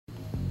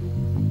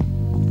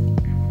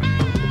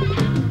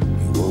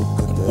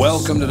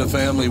Welcome to the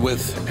family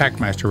with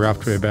Packmaster Ralph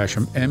Troy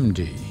Basham,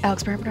 MD.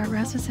 Alex Bernard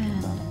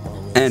Rasmussen.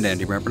 And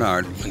Andy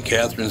Bernard. And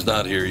Catherine's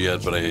not here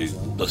yet, but I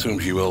assume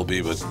she will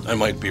be, but I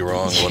might be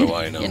wrong. What do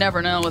I know? You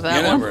never know with that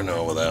You one. never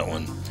know with that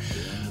one.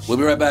 We'll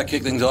be right back.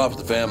 Kick things off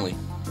with the family.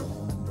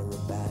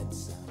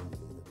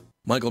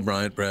 Michael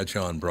Bryant,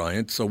 Bradshaw and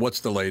Bryant. So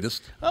what's the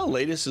latest? Well, the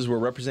latest is we're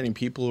representing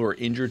people who are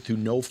injured through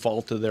no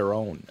fault of their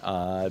own.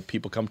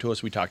 People come to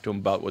us. We talk to them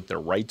about what their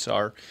rights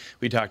are.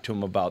 We talk to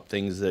them about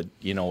things that,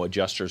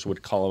 adjusters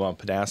would call them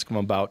up and ask them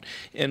about.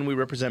 And we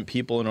represent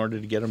people in order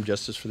to get them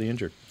justice for the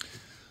injured.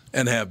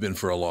 And have been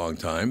for a long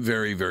time.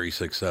 Very, very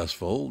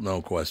successful,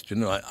 no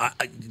question.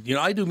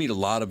 I do meet a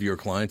lot of your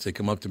clients. They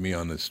come up to me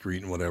on the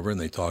street and whatever, and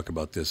they talk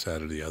about this,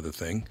 that, or the other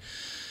thing.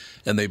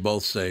 And they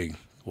both say,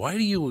 why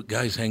do you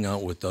guys hang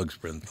out with Doug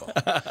Sprinthal?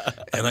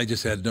 And I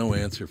just had no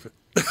answer for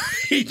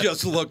He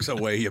just looks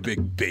away, you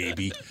big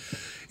baby.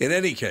 In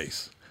any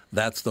case,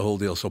 that's the whole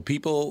deal. So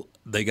people,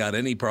 they got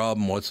any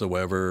problem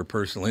whatsoever,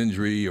 personal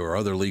injury or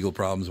other legal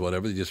problems,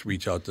 whatever, they just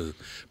reach out to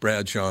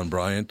Bradshaw and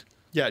Bryant.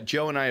 Yeah,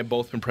 Joe and I have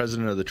both been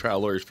president of the trial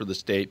lawyers for the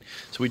state,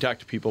 so we talk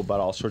to people about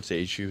all sorts of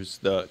issues.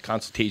 The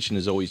consultation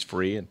is always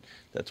free, and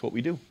that's what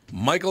we do.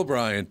 Michael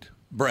Bryant,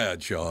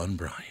 Bradshaw and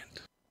Bryant.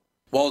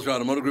 Walser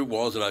Automotive Group,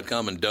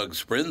 Walser.com, and Doug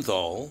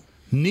Sprinthal.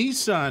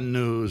 Nissan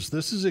news.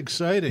 This is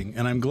exciting,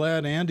 and I'm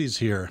glad Andy's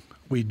here.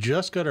 We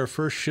just got our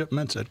first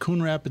shipments at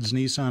Coon Rapids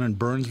Nissan and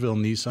Burnsville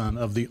Nissan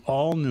of the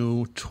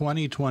all-new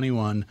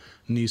 2021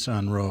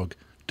 Nissan Rogue.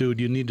 Dude,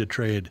 you need to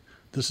trade.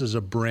 This is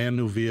a brand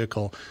new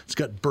vehicle. It's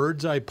got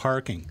bird's eye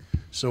parking.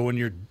 So when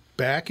you're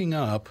backing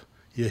up,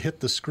 you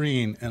hit the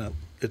screen and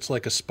it's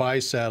like a spy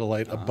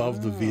satellite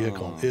above the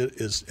vehicle.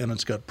 It is, and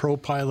it's got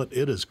ProPilot.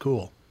 It is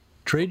cool.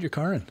 Trade your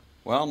car in.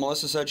 Well,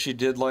 Melissa said she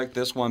did like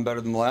this one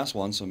better than the last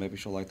one, so maybe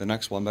she'll like the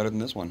next one better than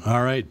this one.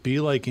 All right, be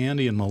like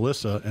Andy and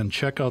Melissa and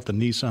check out the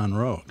Nissan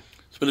Rogue.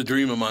 It's been a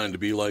dream of mine to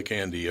be like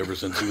Andy ever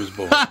since he was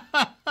born.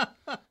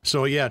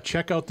 So, yeah,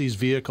 check out these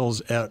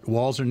vehicles at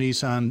Walser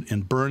Nissan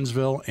in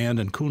Burnsville and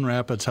in Coon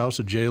Rapids, House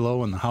of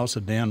J-Lo and the House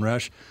of Dan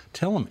Resch.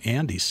 Tell them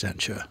Andy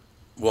sent you.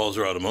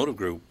 Walser Automotive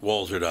Group,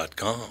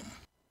 Walser.com.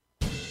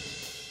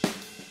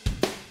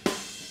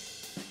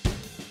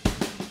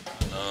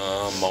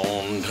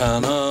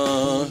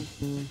 Montana.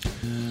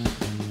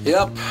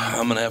 Yep,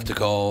 I'm going to have to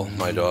call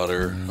my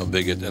daughter a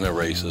bigot and a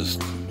racist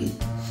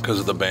because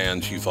of the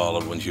band she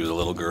followed when she was a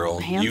little girl.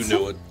 Hanson? You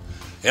knew it.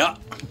 Yeah.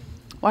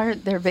 Why are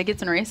they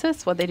bigots and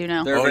racists? What'd they do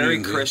now? They're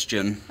very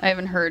Christian. I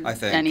haven't heard I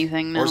think.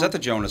 anything. No. Or is that the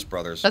Jonas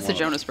Brothers? That's the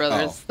Jonas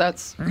Brothers.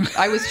 Oh.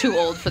 I was too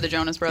old for the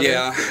Jonas Brothers.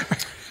 Yeah.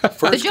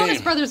 The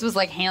Jonas Brothers was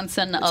like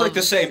Hanson It's like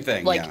the same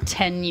thing,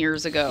 10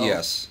 years ago.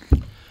 Yes.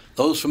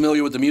 Those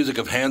familiar with the music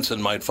of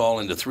Hanson might fall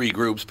into three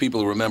groups.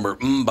 People who remember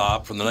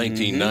Mbop from the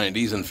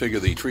 1990s and figure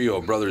the trio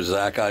of brothers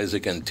Zach,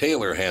 Isaac, and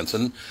Taylor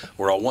Hanson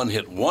were a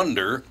one-hit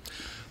wonder.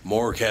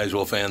 More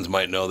casual fans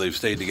might know they've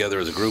stayed together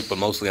as a group, but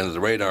mostly under the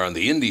radar on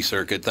the indie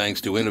circuit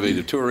thanks to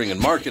innovative touring and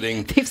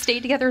marketing. They've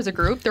stayed together as a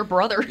group? They're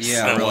brothers.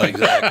 Yeah, well,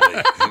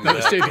 exactly.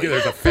 They stayed together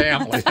as a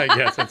family, I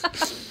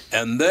guess.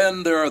 And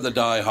then there are the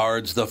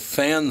diehards, the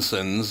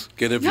Fansons.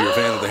 Get if you're a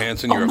fan of the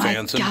Hanson, you're a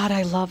Fanson. Oh, my God,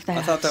 I love that.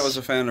 I thought that was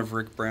a fan of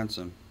Rick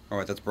Branson. Oh,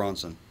 wait, that's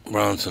Bronson.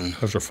 Bronson.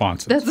 Those are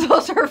Fonsons. Those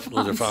are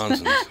Those are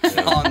Fonsons.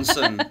 Yeah.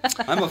 Fonson.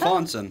 I'm a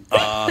Fonson.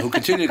 Who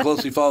continue to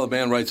closely follow the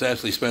band, writes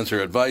Ashley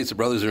Spencer Advice. The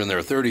brothers are in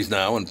their 30s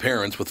now and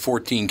parents with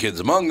 14 kids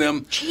among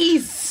them.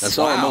 Jeez. That's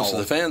all. Most of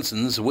the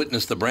Fansons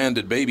witnessed the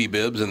branded baby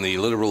bibs and the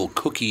literal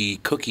cookie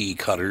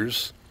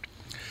cutters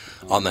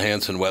on the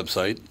Hanson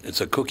website.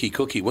 It's a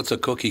cookie. What's a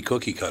cookie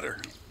cutter?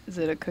 Is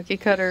it a cookie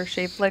cutter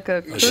shaped like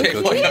a cookie?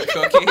 Shaped like a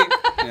cookie?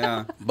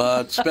 Yeah.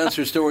 But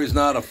Spencer's story is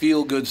not a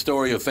feel-good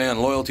story of fan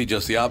loyalty,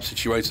 just the opposite.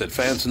 She writes that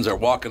Fansons are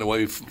walking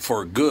away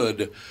for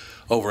good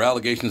over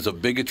allegations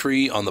of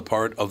bigotry on the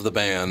part of the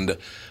band.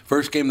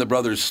 First came the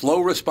brothers'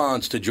 slow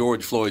response to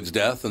George Floyd's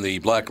death and the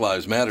Black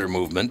Lives Matter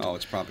movement. Oh,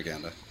 it's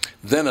propaganda.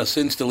 Then a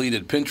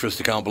since-deleted Pinterest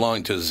account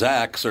belonging to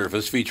Zach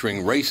surfaced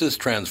featuring racist,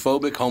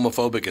 transphobic,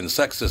 homophobic, and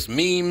sexist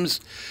memes.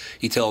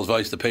 He tells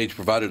Vice the page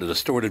provided a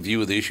distorted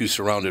view of the issues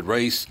surrounding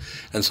race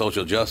and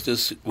social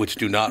justice, which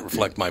do not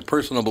reflect my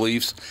personal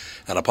beliefs,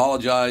 and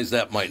apologize.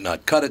 That might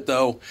not cut it,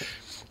 though.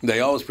 They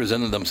always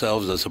presented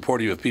themselves as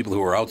supportive of people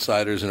who are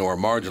outsiders and who are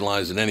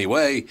marginalized in any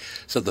way,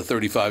 said the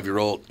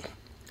 35-year-old.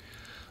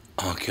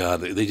 Oh, God,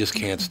 they just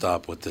can't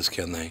stop with this,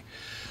 can they?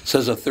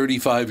 Says a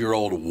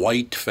 35-year-old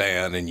white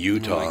fan in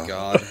Utah. Oh, my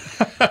God.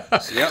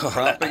 Yep,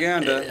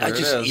 propaganda. There it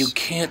is.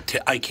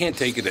 I can't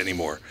take it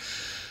anymore.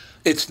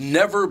 It's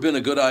never been a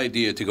good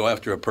idea to go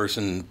after a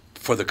person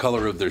for the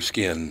color of their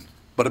skin,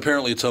 but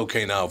apparently it's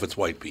okay now if it's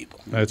white people.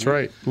 That's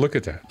right. Look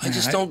at that. I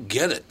just don't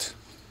get it.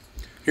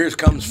 Here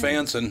comes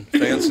Fanson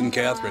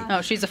Catherine.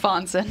 Oh, she's a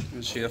Fonson.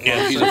 Is she a Fonson?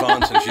 Yeah, she's a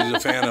Fonson. She's a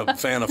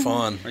fan of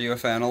Fawn. Are you a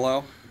fan of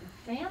Lo?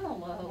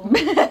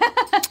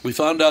 We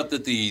found out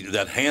that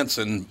that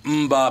Hanson,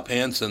 Mbop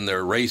Hanson,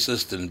 they're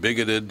racist and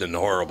bigoted and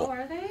horrible. Oh,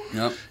 are they?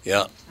 Yep.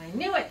 Yeah. I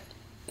knew it.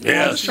 I'm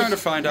Yes. just trying to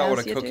find out what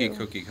a Yes, you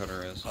cookie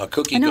cutter is. A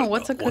cookie I know, cut-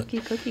 what's a what-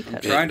 cookie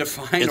cutter? Trying to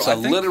find. It's I a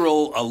think-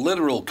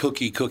 literal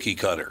cookie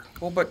cutter.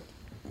 Well, but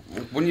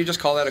wouldn't you just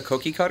call that a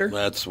cookie cutter?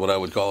 That's what I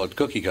would call a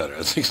cookie cutter.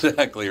 That's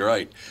exactly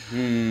right.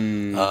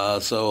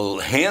 So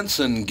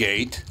Hanson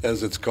Gate,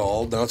 as it's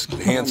called. Now it's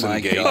Hanson Oh my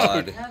Gate.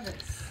 God.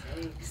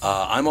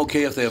 I'm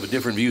okay if they have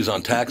different views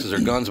on taxes or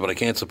guns, but I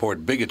can't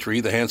support bigotry.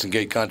 The Hanson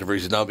Gate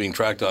controversy is now being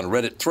tracked on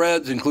Reddit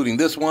threads, including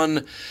this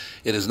one.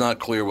 It is not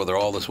clear whether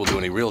all this will do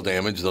any real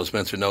damage, though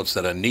Spencer notes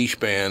that a niche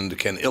band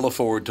can ill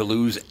afford to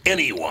lose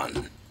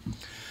anyone.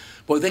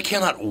 Boy, they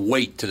cannot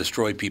wait to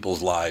destroy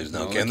people's lives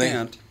now, No, can they they?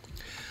 can't.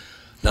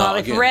 No, Well,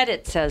 if again-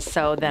 Reddit says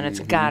so, then it's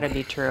got to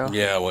be true.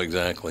 Yeah, well,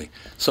 exactly.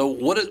 So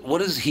what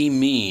does he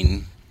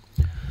mean?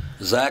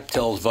 Zach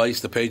tells Vice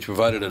the page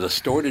provided a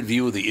distorted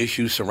view of the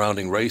issues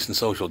surrounding race and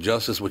social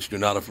justice, which do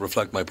not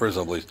reflect my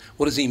personal beliefs.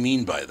 What does he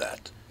mean by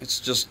that? It's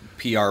just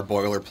PR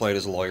boilerplate,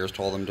 as lawyers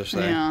told him to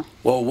say. Yeah.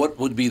 Well, what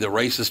would be the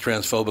racist,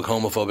 transphobic,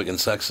 homophobic, and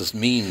sexist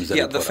memes that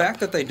Yeah, he the put fact up?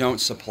 that they don't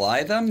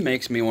supply them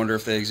makes me wonder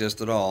if they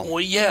exist at all.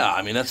 Well, yeah,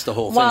 I mean, that's the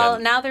whole thing. Well,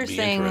 That'd now they're be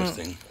saying-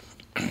 interesting.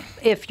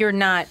 If you're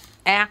not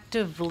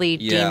actively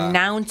Yeah.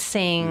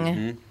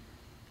 denouncing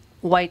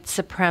white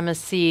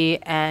supremacy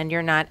and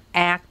you're not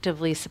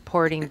actively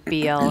supporting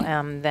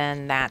BLM,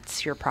 then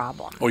that's your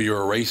problem. Or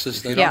you're a racist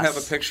If you then? Yeah. don't have a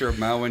Yes. picture of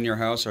Mao in your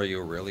house, are you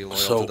really loyal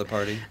So- to the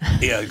party?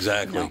 Yeah,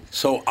 exactly.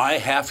 So I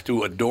have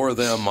to adore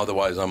them,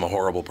 otherwise I'm a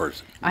horrible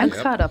person. I'm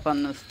Yep. caught up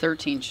on the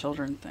 13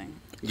 children thing.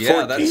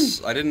 Yeah,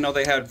 14. I didn't know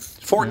they had.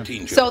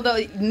 14 So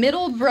children. the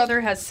middle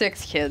brother has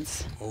 6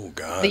 kids. Oh,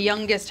 God. The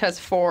youngest has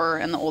 4,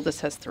 and the oldest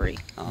has 3.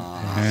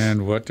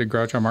 And what did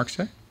Groucho Marx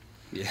say?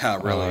 Yeah,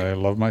 really. I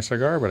love my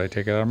cigar, but I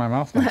take it out of my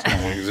mouth once in a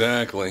while.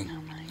 Exactly.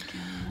 Oh my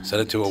god. Said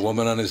it to a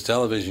woman on his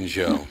television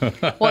show.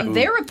 Well,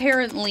 they're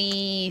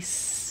apparently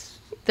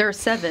there are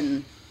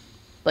 7.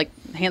 Like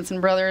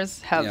Hanson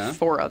brothers have Yeah.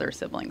 4 other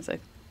siblings.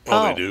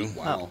 Oh, they do?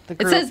 Wow. The It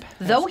group says,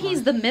 has though one.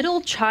 he's the middle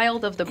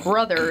child of the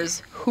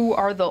brothers, who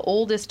are the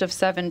oldest of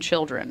 7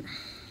 children.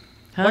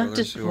 Huh?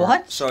 Brothers who are-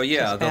 What? So yeah,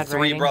 Just the bad 3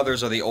 writing.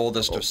 brothers are the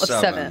oldest of Of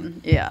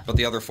 7. yeah. But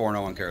the other 4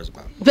 no one cares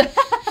about.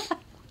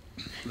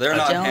 They're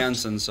not don't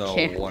Hanson, so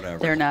care. whatever.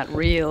 They're not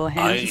real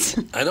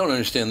Hanson. I don't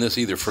understand this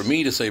either. For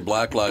me to say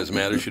Black Lives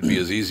Matter should be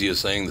as easy as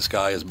saying the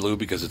sky is blue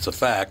because it's a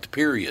fact,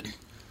 period.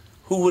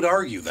 Who would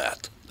argue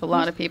that? A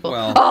lot of people.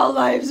 Well- All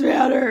lives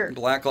matter.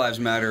 Black Lives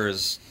Matter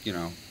is,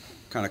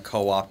 kind of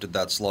co-opted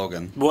that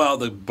slogan. Well,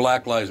 the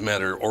Black Lives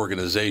Matter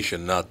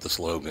organization, not the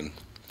slogan.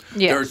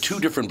 Yes. There are 2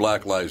 different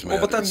Black Lives Matter.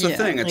 Well, but that's the Yeah.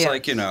 thing. It's Yeah.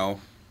 like,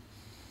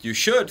 you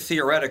should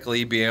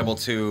theoretically be able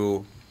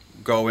to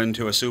go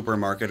into a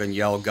supermarket and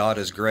yell, God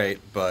is great,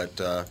 but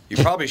you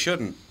probably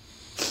shouldn't.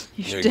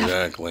 You should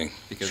Exactly.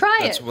 Because Try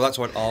that's, it. Well, that's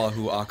what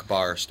Allahu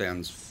Akbar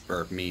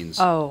means.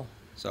 Oh.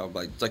 So,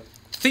 like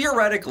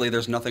theoretically,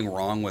 there's nothing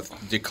wrong with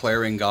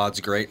declaring God's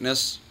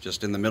greatness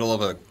just in the middle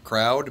of a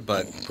crowd,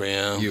 but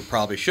Yeah. you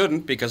probably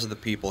shouldn't because of the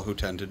people who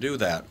tend to do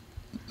that.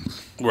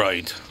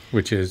 Right.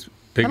 Which is I'm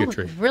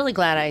bigotry. really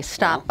glad I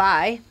stopped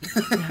by.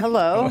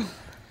 Hello.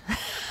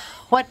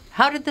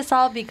 How did this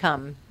all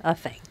become a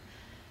thing?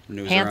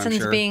 News Hanson's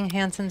sure. being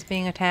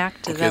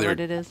attacked? Is that what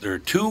it is? There are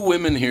 2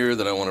 women here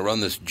that I want to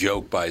run this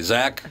joke by.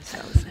 Zach I'll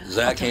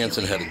take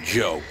Hansen you had a later.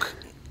 joke.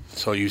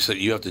 So you said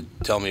you have to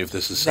tell me if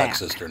this is Zach.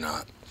 sexist or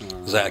not.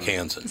 Zach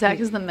Hansen. Zach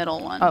is the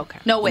middle one. Okay.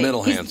 No, wait.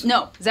 middle he's- Hanson.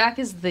 No, Zach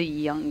is the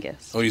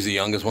youngest. Oh, he's the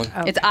youngest one?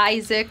 Oh. It's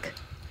Isaac,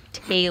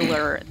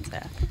 Taylor, and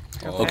Zach.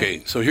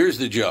 Okay, so here's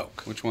the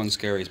joke. Which one's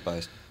Gary's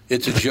biased?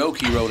 It's a joke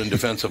he wrote in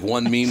defense of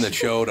one meme that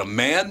showed a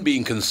man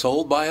being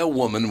consoled by a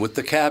woman with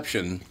the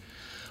caption,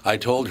 I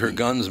told her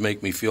guns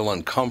make me feel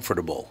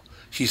uncomfortable.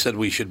 She said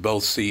we should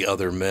both see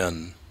other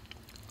men.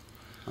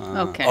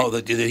 Okay. Oh,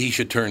 that he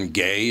should turn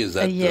gay? Is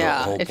that the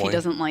yeah, whole if point? he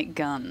doesn't like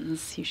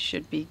guns, he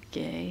should be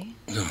gay.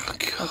 Oh,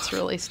 God. That's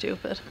really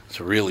stupid.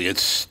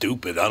 It's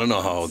stupid. I don't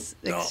know how It's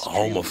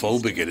extremely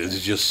homophobic it is.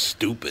 It's just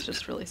stupid. It's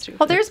just really stupid.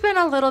 Well, there's been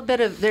a little bit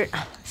of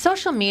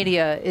social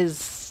media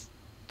is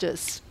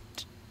just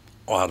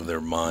Out of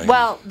their mind.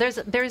 well. There's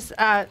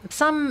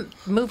some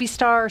movie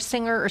star,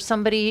 singer, or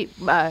somebody.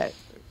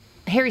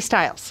 Harry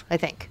Styles, I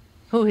think.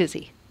 Who is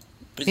he?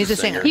 He's a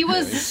singer. He Yeah, he's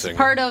a was singer.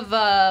 part of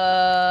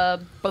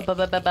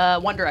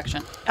One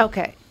Direction.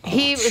 Okay.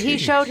 He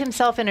geez. showed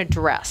himself in a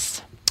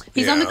dress.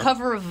 He's on the Yeah.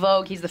 cover of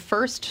Vogue. He's the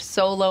first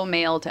solo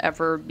male to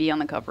ever be on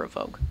the cover of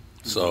Vogue.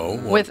 So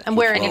With- what's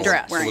wearing a wrong-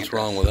 dress. Wearing a What's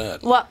wrong with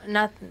that? Well,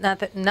 not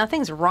that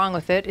nothing's wrong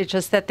with it. It's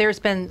just that there's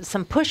been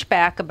some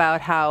pushback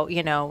about how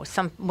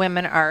some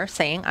women are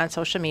saying on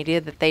social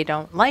media that they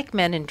don't like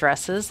men in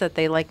dresses, that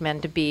they like men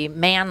to be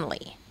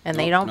manly, and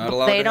they Nope, don't not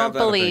allowed to have that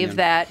believe opinion.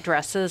 that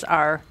dresses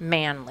are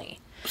manly.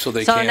 So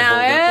they So can't now hold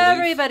that belief?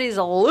 everybody's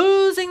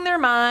losing their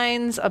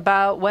minds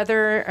about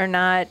whether or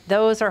not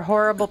those are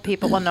horrible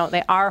people. Well, no,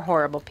 they are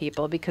horrible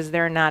people because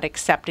they're not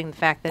accepting the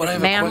fact that But I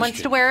if a have a man wants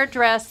question. to wear a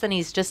dress, then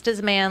he's just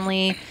as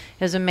manly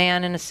as a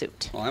man in a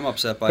suit. Well, I'm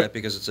upset by it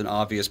because it's an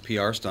obvious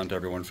PR stunt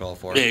everyone fell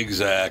for.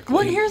 Exactly.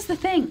 Well, here's the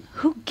thing.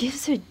 Who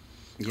gives a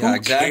Yeah, Who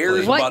exactly.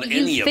 cares What about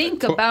any you of it?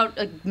 think about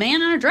a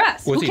man in a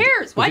dress? Was Who he-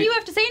 cares? Why was do he- you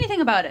have to say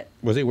anything about it?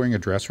 Was he wearing a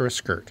dress or a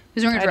skirt?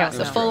 He's wearing a I dress,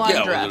 don't a know. full-on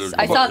Yeah, dress.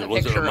 I saw the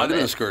picture It might of have been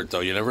a it. skirt, though.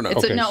 You never know.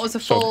 It's Okay, no, it was a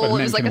so- but full. It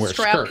men was like can a wear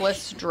skirts.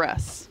 strapless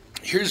dress.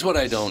 Here's what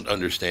I don't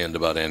understand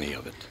about any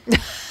of it.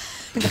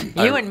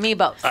 You and me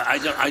both. I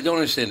don't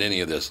understand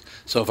any of this.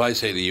 So if I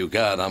say to you,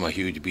 God, I'm a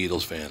huge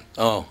Beatles fan.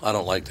 Oh, I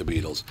don't like the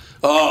Beatles.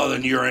 Oh,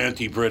 then you're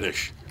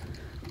anti-British.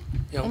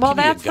 You know, Well, give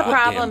me a that's the goddamn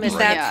problem. Is break.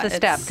 that's Yeah, the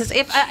step? it's Because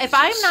if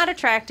I'm not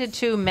attracted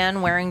to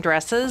men wearing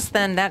dresses,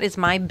 then that is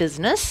my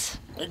business.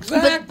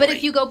 Exactly. But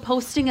if you go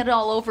posting it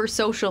all over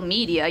social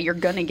media, you're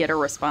gonna get a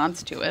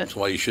response to it. That's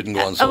why you shouldn't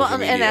go on social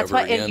media and that's ever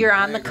why again. if you're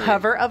on the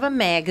cover of a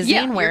magazine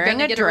Yeah, you're wearing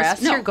gonna a get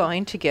dress, no. you're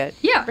going to get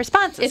Yeah,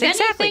 responses. If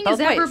exactly, anything is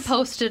both ever ways.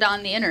 posted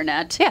on the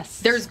internet, Yes.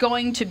 there's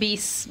going to be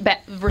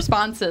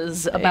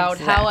responses about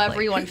how Exactly.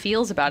 everyone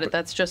feels about it.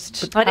 That's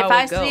just. But how if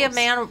I it see a goes.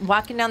 man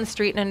walking down the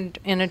street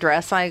in a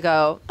dress, I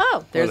go,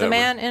 "Oh, there's Whatever. a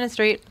man in a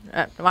street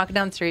walking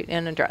down the street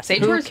in a dress."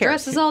 Sage Who wears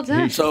cares? dresses all the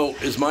time. So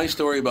is my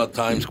story about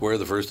Times Square,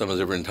 the first time I was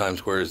ever in Times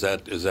Square, is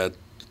that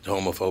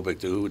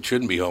homophobic too? It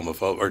shouldn't be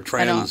homophobic or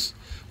trans.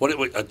 What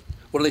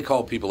do they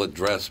call people that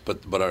dress but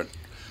aren't?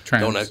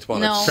 Trans. Don't act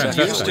upon No. it.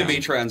 Transvestite. Used to be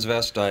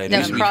transvestite. No,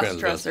 Used to be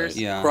cross-dressers. transvestite.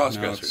 Yeah,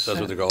 Cross-dressers. no, it's- That's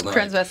what they're called now.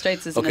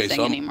 Transvestites isn't a thing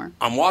so anymore.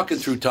 I'm walking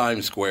through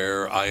Times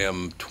Square. I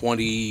am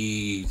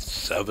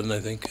 27, I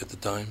think, at the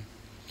time.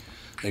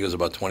 I think I was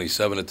about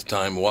 27 at the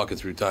time, walking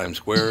through Times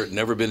Square.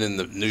 Never been in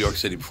New York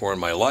City before in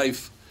my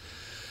life.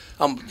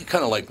 I'm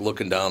kind of like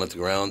looking down at the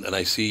ground, and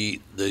I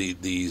see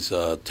these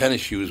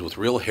tennis shoes with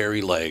real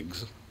hairy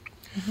legs,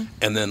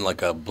 and then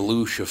like a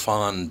blue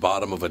chiffon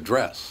bottom of a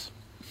dress.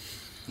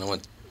 And I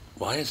went,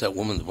 why does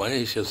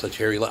she have such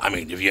hairy legs? I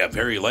mean, if you have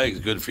hairy legs,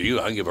 good for you.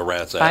 I can give a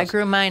rat's If I ass.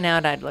 grew mine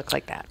out, I'd look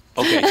like that.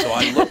 Okay, so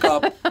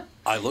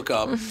I look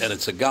up, and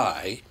it's a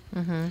guy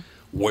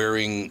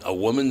wearing a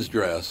woman's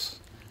dress,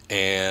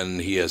 and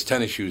he has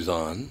tennis shoes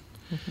on,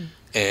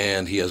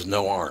 and he has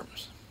no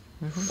arms.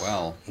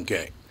 Well,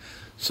 Okay,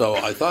 so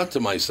I thought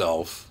to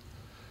myself,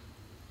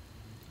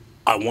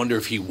 I wonder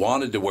if he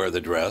wanted to wear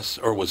the dress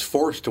or was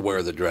forced to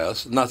wear the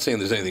dress. I'm not saying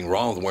there's anything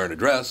wrong with wearing a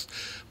dress,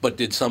 but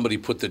did somebody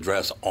put the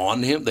dress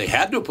on him? They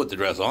had to have put the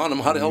dress on him.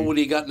 How the hell would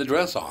he have gotten the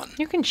dress on?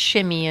 You can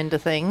shimmy into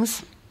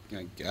things.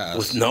 I guess.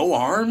 With no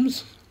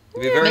arms?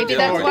 It'd be very Maybe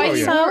that's difficult. why Oh,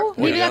 he yeah. wore,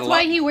 maybe Yeah, that's a why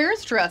lot. he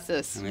wears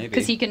dresses Maybe.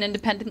 because he can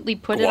independently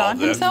put it on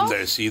himself.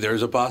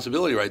 There's a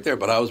possibility right there.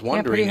 But I was Yeah,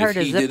 wondering pretty hard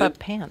if to he zip did up it.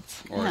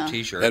 pants. Or Yeah. a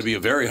T-shirt. That'd be a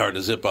very hard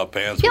to zip up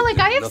pants. Yeah, with like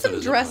I have nothing some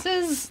to zip up.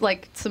 dresses,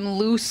 like some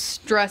loose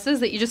dresses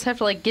that you just have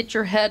to like get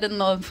your head in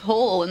the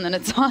hole and then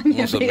it's on you.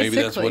 Well, so maybe that's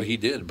basically. what he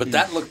did. But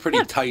that looked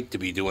pretty tight to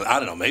be doing. I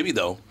don't know. Maybe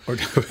though.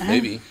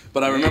 Maybe.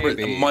 But I remember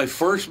Maybe. my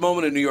first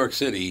moment in New York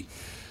City.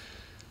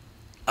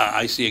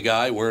 I see a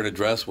guy wearing a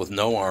dress with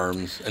no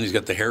arms, and he's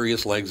got the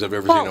hairiest legs I've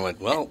ever seen. I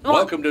went, well,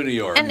 welcome to New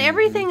York. And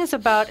everything is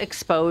about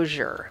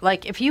exposure.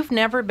 Like if you've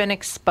never been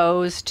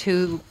exposed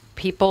to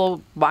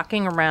people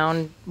walking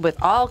around with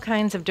all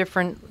kinds of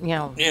different,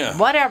 Yeah.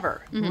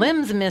 whatever,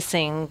 limbs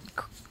missing,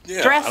 Yeah,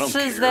 I don't dresses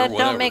care, that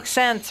whatever. don't make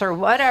sense or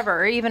whatever,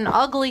 or even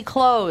ugly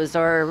clothes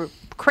or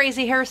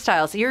crazy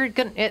hairstyles.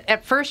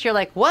 At first you're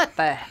like, what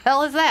the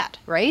hell is that,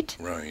 right?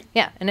 Right.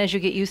 Yeah, and as you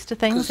get used to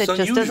things, 'Cause it it's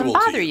just doesn't unusual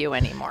to bother you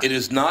anymore. It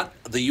is not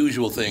the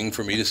usual thing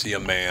for me to see a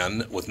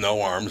man with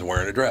no arms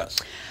wearing a dress.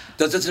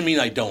 That doesn't mean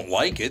I don't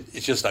like it.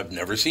 It's just I've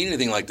never seen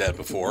anything like that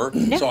before,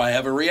 so I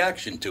have a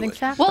reaction to it.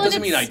 Exactly. Well, It doesn't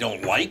and mean I it's-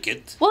 don't like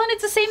it. Well, and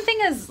it's the same thing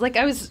as like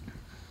I was.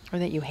 Or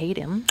that you hate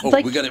him. Oh,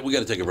 Like- we got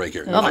to take a break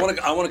here. Oh, I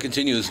my- want to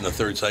continue this in the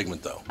third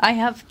segment, though. I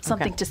have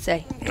something to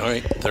say. All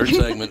right, third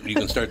segment. You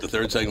can start the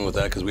third segment with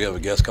that because we have a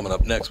guest coming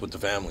up next with the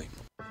family.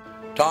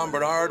 Tom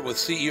Bernard with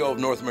CEO of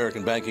North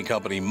American Banking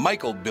Company,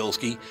 Michael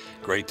Bilski.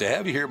 Great to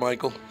have you here,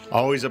 Michael.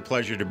 Always a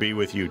pleasure to be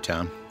with you,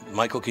 Tom.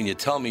 Michael, can you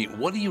tell me,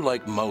 what do you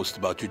like most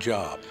about your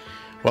job?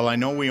 Well, I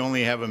know we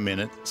only have a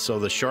minute, so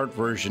the short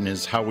version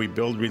is how we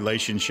build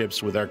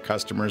relationships with our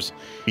customers,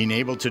 being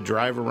able to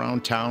drive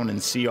around town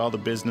and see all the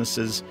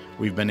businesses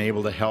we've been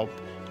able to help,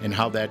 and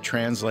how that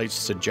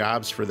translates to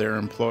jobs for their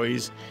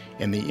employees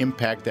and the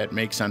impact that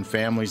makes on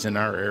families in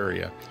our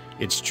area.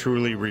 It's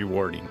truly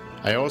rewarding.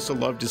 I also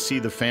love to see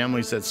the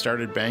families that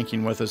started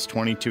banking with us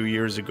 22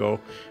 years ago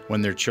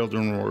when their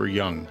children were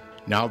young.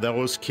 Now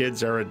those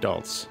kids are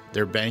adults.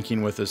 They're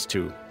banking with us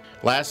too.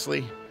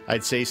 Lastly,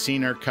 I'd say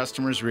seeing our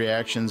customers'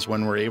 reactions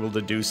when we're able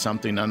to do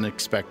something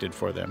unexpected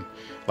for them,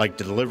 like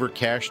deliver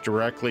cash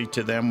directly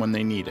to them when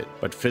they need it,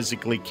 but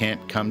physically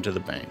can't come to the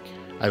bank.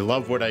 I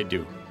love what I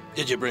do.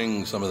 Did you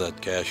bring some of that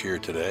cash here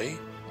today?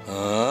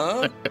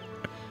 Huh?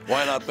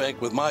 Why not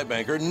bank with my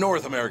banker,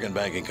 North American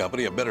Banking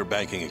Company, a better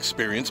banking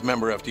experience,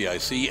 member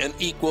FDIC, and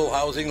equal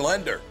housing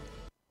lender.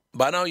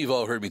 By now, you've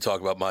all heard me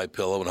talk about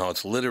MyPillow and how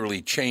it's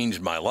literally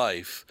changed my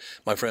life.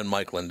 My friend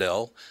Mike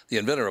Lindell, the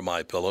inventor of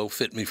MyPillow,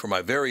 fit me for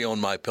my very own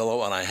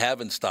MyPillow, and I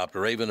haven't stopped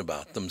raving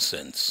about them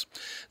since.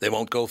 They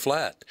won't go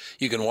flat.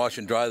 You can wash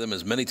and dry them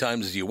as many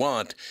times as you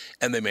want,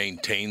 and they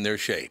maintain their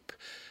shape.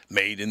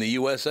 Made in the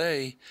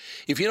USA.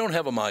 If you don't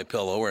have a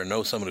MyPillow or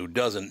know someone who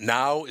doesn't,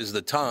 now is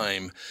the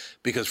time,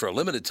 because for a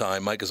limited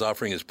time, Mike is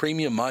offering his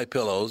premium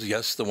MyPillows,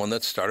 yes, the one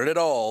that started it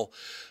all,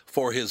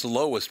 for his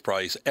lowest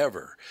price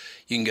ever.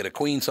 You can get a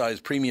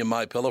queen-size premium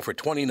MyPillow for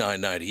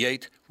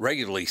 $29.98,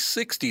 regularly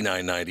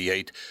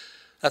 $69.98.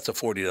 That's a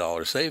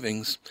 $40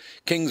 savings.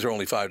 Kings are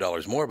only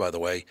 $5 more, by the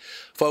way.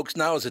 Folks,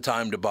 now is the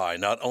time to buy.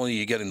 Not only are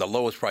you getting the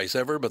lowest price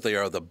ever, but they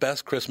are the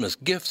best Christmas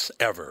gifts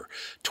ever.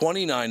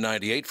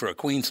 $29.98 for a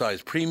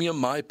queen-size premium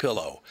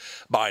MyPillow.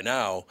 Buy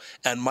now,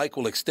 and Mike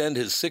will extend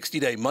his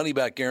 60-day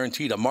money-back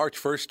guarantee to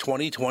March 1st,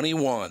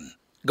 2021.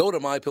 Go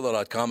to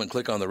MyPillow.com and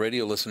click on the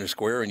radio listener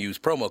square and use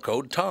promo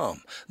code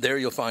TOM. There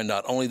you'll find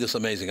not only this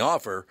amazing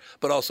offer,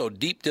 but also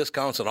deep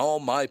discounts on all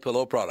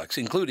MyPillow products,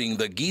 including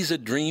the Giza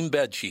Dream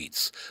bed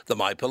sheets, the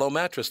MyPillow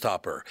mattress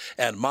topper,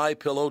 and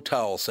MyPillow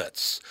towel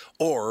sets.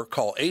 Or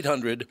call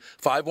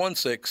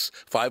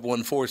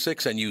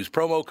 800-516-5146 and use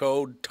promo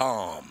code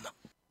TOM.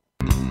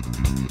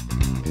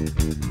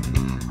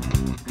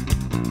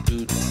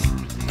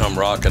 I'm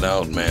rocking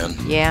out, man.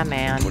 Yeah,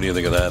 man. What do you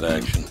think of that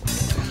action?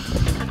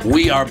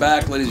 We are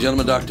back, ladies and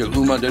gentlemen. Dr.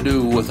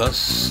 Naidoo with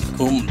us.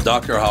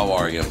 Doctor, how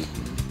are you?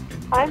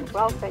 I'm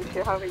well, thank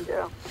you. How are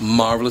you?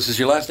 Marvelous. Is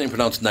your last name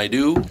pronounced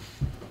Naidoo?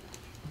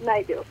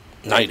 Naidoo.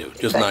 Naidoo,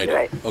 just That's Naidoo.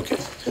 right. Okay.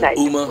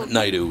 Naidoo.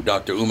 Naidoo,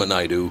 Dr.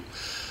 Naidoo.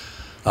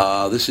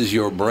 This is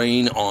your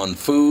brain on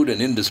food, an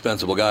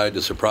indispensable guide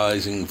to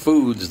surprising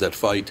foods that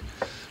fight.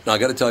 Now, I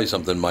got to tell you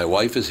something. My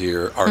wife is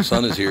here, our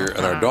son is here,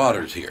 and our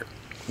daughter's here.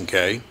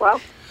 Okay? Well,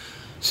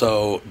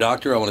 So,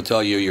 doctor, I want to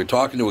tell you, you're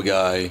talking to a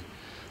guy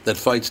that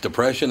fights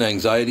depression,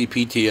 anxiety,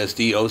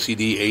 PTSD,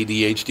 OCD,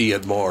 ADHD,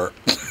 and more.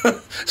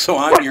 So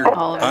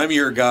I'm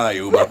your guy,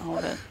 Uma. All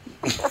of it.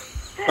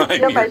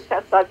 you're my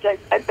test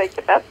subject. I think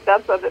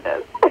that's what it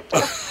is.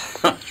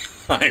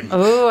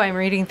 I'm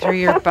reading through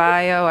your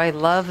bio. I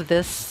love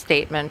this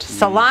statement.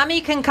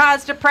 Salami can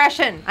cause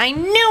depression. I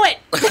knew it.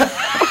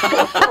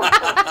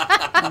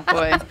 Oh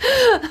boy.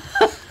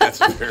 That's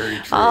very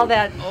true. All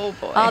that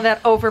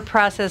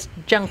overprocessed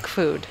junk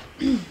food.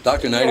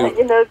 Dr. Yeah,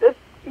 Naidoo.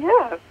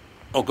 yeah.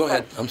 Oh, go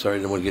ahead. I'm sorry, I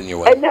didn't want to get in your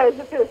way. No, I was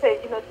just going to say,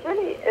 it's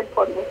really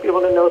important for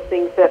people to know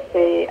things that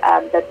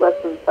that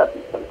lessen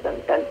certain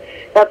symptoms, and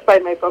that's why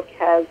my book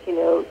has,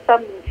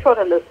 some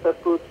shorter lists of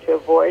foods to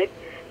avoid,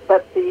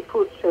 but the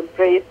foods to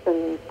embrace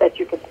and that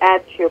you can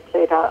add to your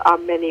plate are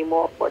many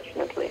more,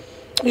 fortunately.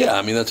 Yeah,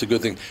 I mean, that's a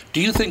good thing.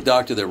 Do you think,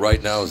 doctor, that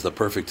right now is the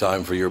perfect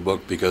time for your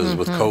book? Because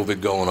with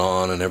COVID going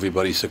on and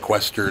everybody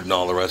sequestered and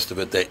all the rest of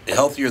it, the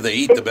healthier they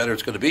eat, the better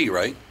it's going to be,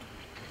 right?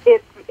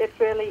 It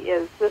really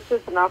is. This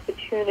is an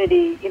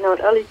opportunity. In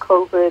early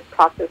COVID,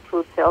 processed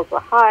food sales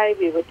were high.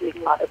 We were doing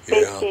a lot of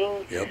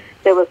baking. Yep.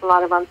 There was a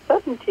lot of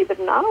uncertainty, but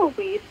now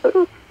we sort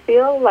of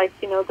feel like,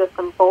 there's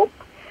some hope,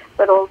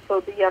 but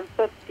also the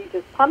uncertainty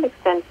to some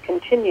extent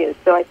continues.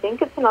 So I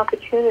think it's an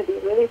opportunity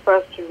really for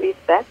us to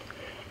reset,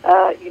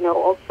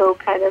 also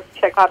kind of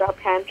check out our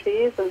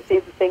pantries and see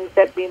the things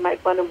that we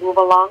might want to move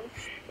along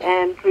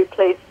and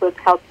replace with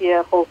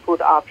healthier whole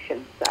food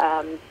options.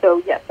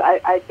 So yes,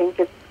 I think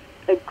it's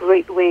a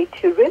great way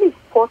to really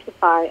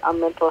fortify our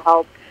mental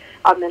health,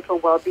 our mental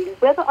well-being,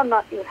 whether or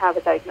not you have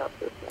a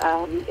diagnosis.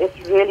 It's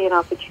really an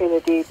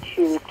opportunity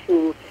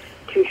to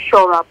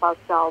shore up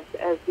ourselves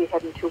as we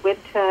head into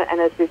winter and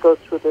as we go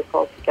through this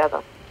all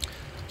together.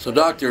 So,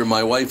 doctor,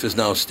 my wife is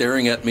now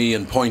staring at me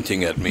and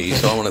pointing at me,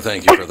 so I want to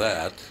thank you for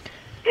that.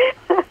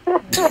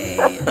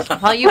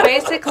 Well, you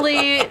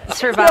basically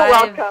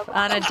survive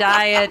on a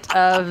diet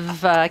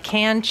of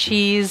canned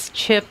cheese,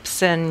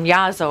 chips, and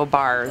Yazo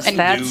bars. And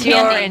that's candy.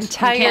 your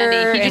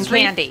entire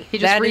Candy. He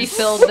just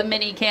refilled the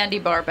mini candy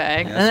bar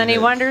bag. And then he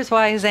wonders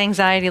why his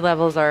anxiety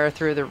levels are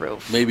through the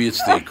roof. Maybe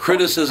it's the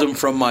criticism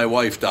from my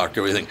wife,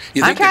 doctor. You think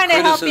I'm trying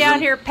to help you out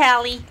here,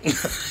 Pally.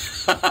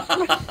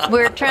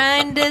 We're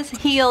trying to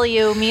heal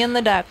you, me and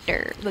the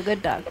doctor, the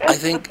good doctor. I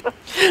think,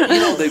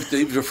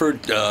 they've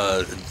referred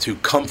to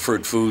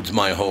comfort foods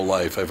my whole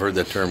life. I've heard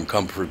that term,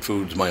 comfort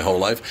foods, my whole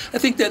life. I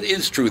think that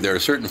is true. There are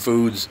certain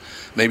foods,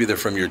 maybe they're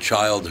from your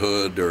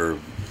childhood or,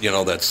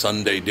 that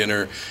Sunday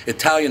dinner.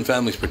 Italian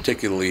families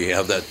particularly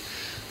have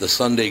the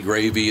Sunday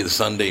gravy, the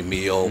Sunday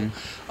meal,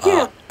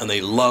 and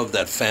they love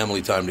that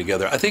family time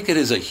together. I think it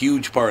is a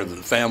huge part of the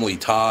family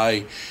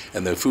tie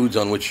and the foods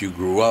on which you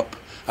grew up.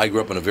 I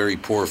grew up in a very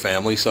poor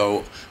family,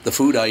 so the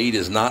food I eat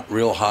is not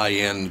real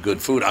high-end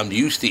good food. I'm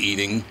used to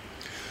eating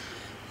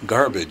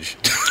garbage.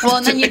 Well,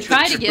 and then you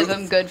try to give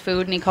him good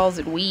food, and he calls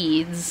it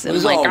weeds. And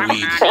It's like, all I'm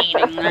weeds. not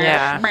eating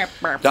that.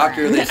 Yeah.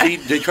 Doctor,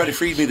 they try to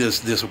feed me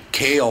this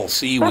kale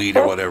seaweed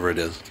or whatever it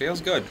is. Kale's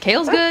good.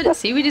 Kale's good.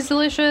 Seaweed is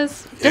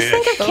delicious. Just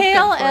think of Both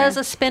kale good for as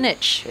you. a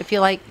spinach. If you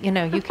like, you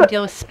can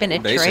deal with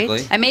spinach,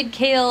 Basically. right? I made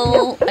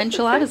kale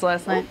enchiladas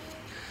last night.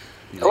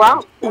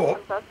 Wow. They're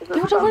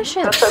They're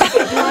delicious.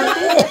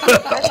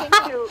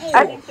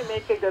 I think you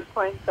make a good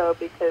point, though,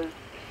 because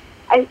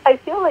I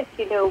feel like,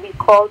 we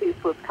call these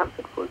foods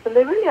comfort foods, and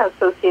they really are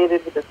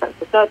associated with a sense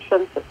of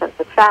nurturance, a sense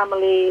of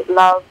family,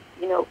 love,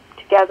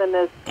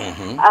 togetherness.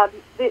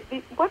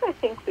 what I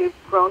think we've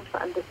grown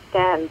to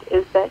understand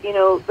is that,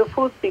 the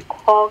foods we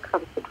call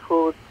comfort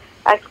foods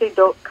actually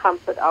don't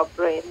comfort our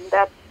brain.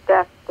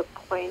 That's the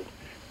point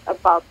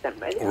about them.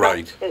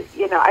 Right.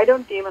 I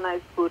don't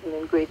demonize food and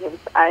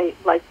ingredients. I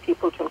like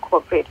people to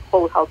incorporate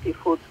whole, healthy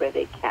foods where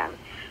they can.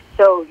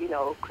 So,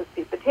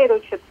 crispy potato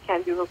chips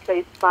can be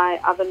replaced by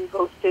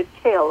oven-roasted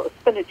kale or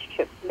spinach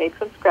chips made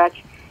from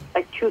scratch,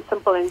 like 2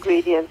 simple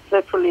ingredients,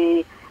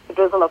 literally a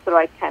drizzle of the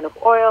right kind of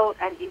oil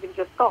and even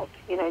just salt,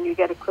 and you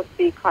get a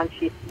crispy,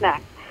 crunchy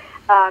snack.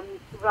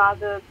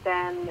 Rather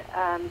than,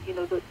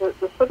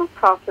 the sort of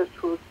processed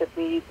foods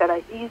that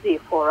are easy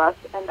for us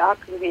and are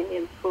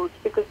convenience foods,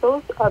 because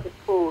those are the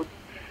foods,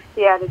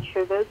 the added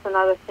sugars and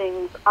other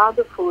things are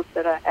the foods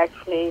that are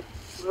actually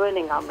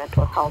ruining our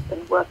mental health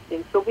and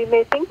worsening. So we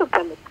may think of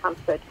them as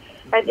comfort,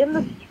 and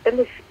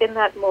in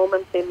that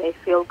moment they may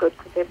feel good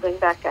because they bring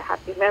back a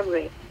happy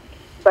memory,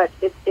 but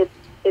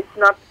it's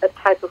not a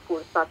type of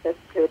food. It's not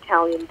necessarily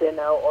Italian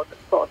dinner or the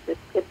sauce.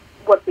 It's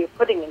what we're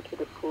putting into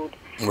the food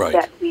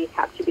that we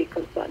have to be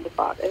concerned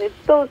about, and it's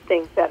those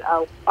things that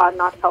are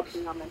not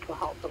helping our mental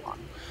health a lot.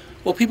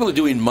 Well, people are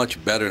doing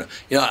much better.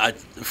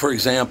 For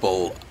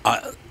example,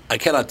 I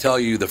cannot tell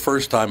you the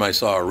first time I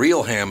saw a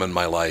real ham in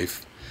my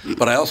life,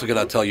 but I also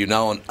cannot tell you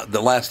now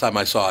the last time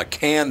I saw a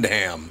canned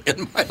ham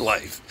in my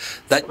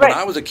life. When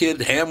I was a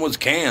kid, ham was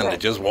canned.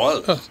 It just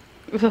was.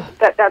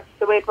 That's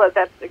the way it was.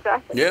 That's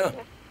exactly. Yeah.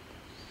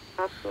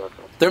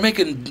 Absolutely.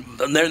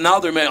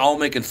 They're all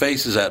making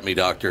faces at me,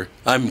 Doctor.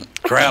 I'm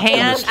trapped in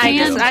the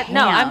studio.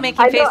 I'm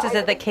making faces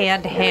at the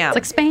canned ham.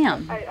 It's like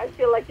Spam. I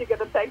feel like you're going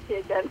to thank me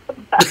again for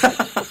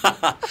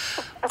that.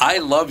 I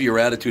love your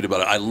attitude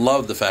about it. I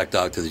love the fact,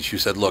 Doctor, that you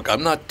said, look,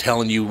 I'm not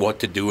telling you what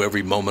to do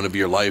every moment of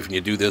your life and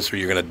you do this or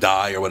you're going to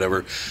die or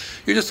whatever.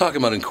 You're just talking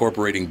about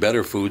incorporating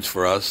better foods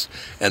for us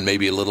and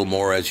maybe a little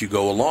more as you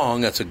go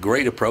along. That's a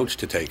great approach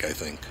to take, I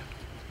think.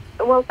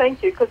 Well,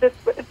 thank you, because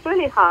it's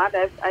really hard.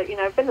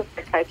 I've been a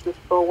psychiatrist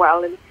for a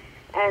while, and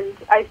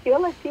I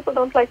feel like people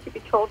don't like to be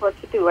told what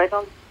to do. I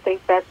don't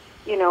think that's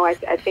I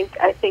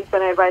think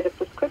when I write a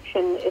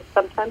prescription, it's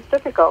sometimes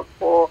difficult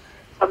for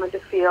someone to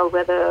feel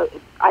whether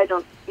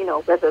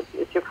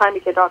it's your primary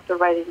care doctor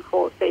writing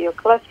for, say, your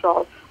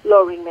cholesterol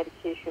lowering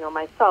medication, or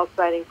myself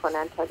writing for an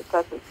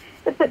antidepressant.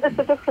 It's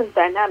a different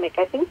dynamic.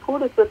 I think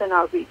food is within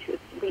our reach.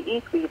 We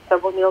eat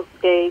several meals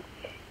a day,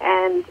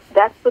 and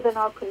that's within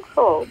our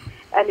control.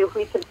 And if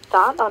we can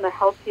start on a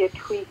healthier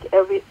tweak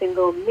every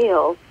single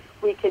meal,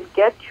 we can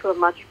get to a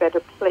much better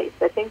place.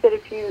 I think that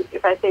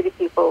if I say to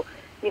people,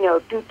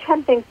 do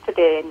 10 things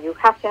today and you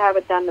have to have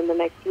it done in the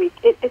next week,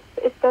 it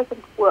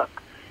doesn't work.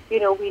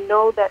 We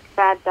know that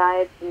fad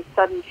diets and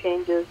sudden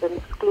changes and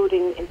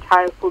excluding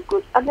entire food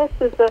groups, unless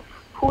there's a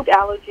food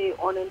allergy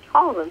or an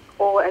intolerance,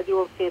 or, as you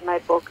will see in my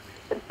book,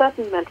 in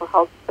certain mental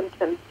health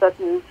symptoms,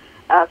 certain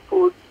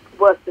foods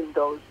worsen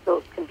those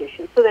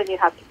conditions. So then you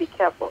have to be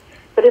careful.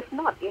 But if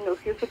not,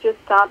 if you could just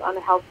start on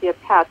a healthier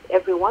path,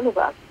 every one of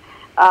us,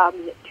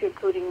 to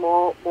including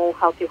more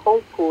healthy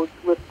whole foods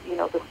with,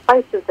 the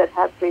spices that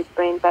have great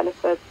brain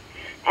benefits,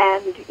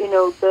 and,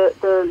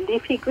 the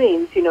leafy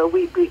greens,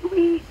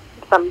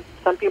 some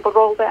people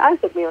roll their eyes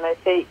at me when I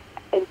say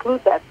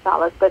include that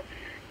salad, but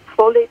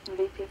folate and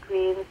leafy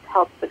greens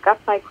help the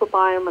gut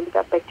microbiome and the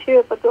gut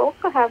bacteria, but they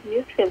also have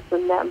nutrients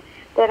in them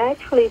that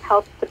actually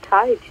help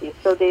satiety,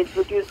 so they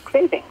reduce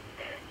cravings.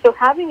 So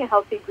having a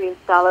healthy green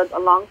salad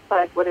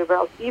alongside whatever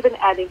else, even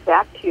adding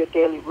that to your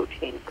daily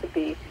routine, could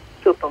be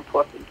super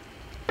important.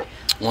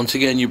 Once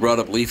again, you brought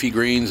up leafy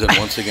greens, and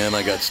once again,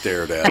 I got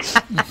stared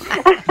at.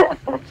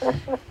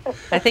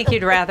 I think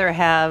you'd rather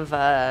have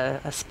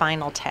a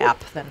spinal tap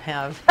than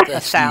have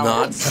a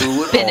salad. That's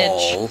not true at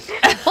all.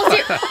 Well,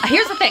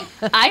 here's the thing.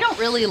 I don't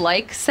really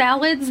like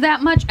salads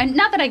that much. And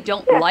not that I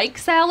don't like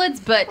salads,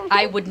 but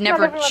I would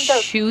never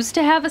choose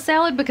to have a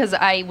salad because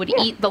I would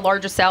eat the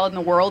largest salad in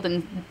the world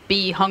and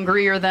be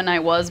hungrier than I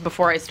was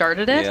before I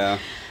started it. Yeah.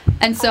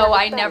 And so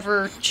I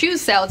never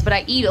choose salads, but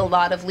I eat a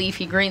lot of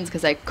leafy greens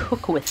because I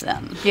cook with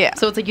them. Yeah.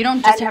 So it's like you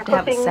don't just have to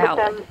have a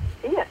salad.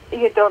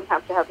 You don't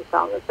have to have a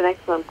salad. That's an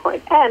excellent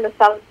point. And a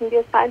salad can be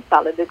a side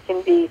salad. It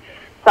can be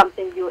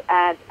something you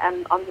add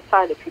and on the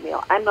side of your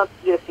meal. I'm not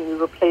suggesting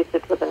you replace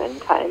it with an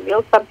entire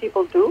meal. Some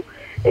people do.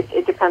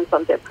 It depends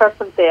on their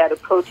preference. They add a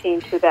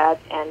protein to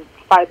that and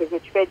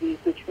fiber-rich veggies,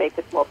 which make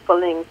it more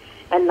filling,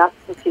 and nuts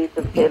and seeds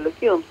and say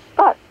legumes.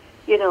 But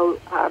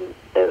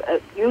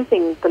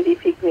using the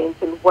leafy greens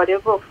in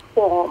whatever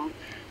form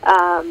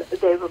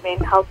they remain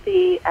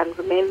healthy and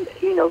remain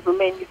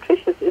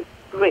nutritious is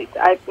great.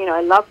 I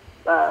love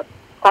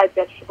fried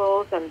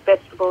vegetables and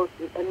vegetables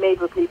made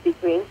with leafy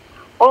greens.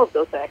 All of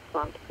those are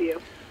excellent for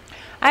you.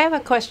 I have a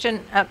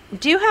question.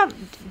 Do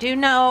you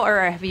know,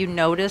 or have you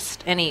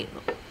noticed any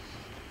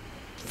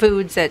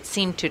foods that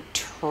seem to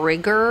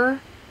trigger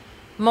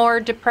more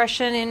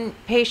depression in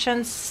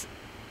patients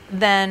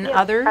than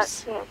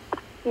others?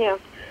 Yeah.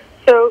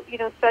 So,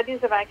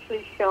 studies have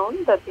actually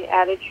shown that the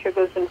added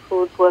sugars in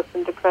foods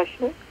worsen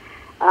depression,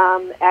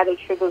 added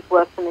sugars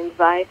worsen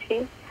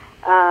anxiety,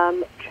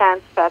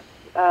 trans fats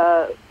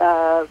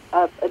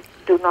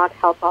do not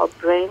help our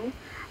brain.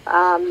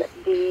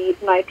 The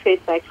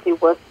nitrates actually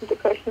worsen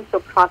depression, so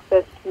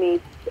processed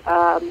meats,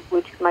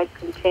 which might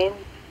contain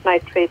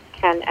nitrates,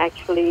 can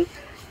actually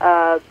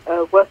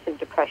worsen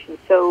depression.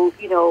 So,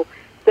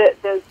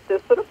 there's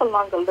sort of a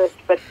longer list,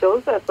 but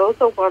those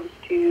are ones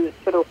to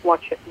sort of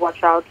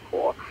watch out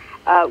for.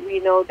 We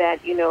know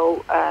that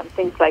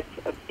things like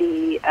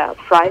the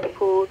fried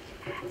foods,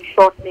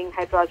 shortening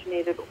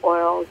hydrogenated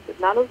oils,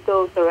 none of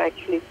those are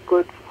actually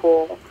good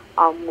for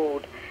our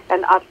mood.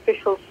 And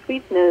artificial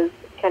sweeteners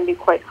can be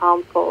quite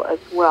harmful as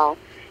well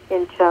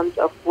in terms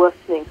of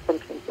worsening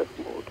symptoms of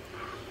mood.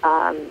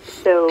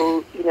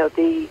 So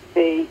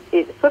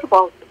it's sort of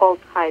all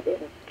tied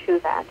into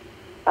that.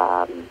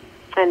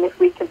 And if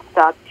we can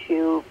start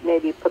to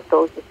maybe put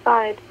those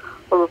aside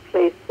or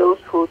replace those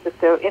foods, if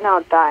they're in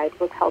our diet,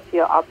 with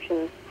healthier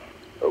options,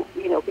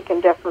 we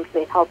can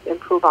definitely help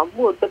improve our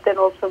mood, but then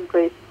also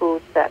embrace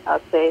foods that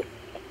are, say,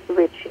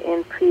 rich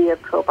in pre-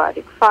 and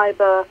probiotic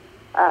fiber,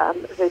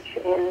 rich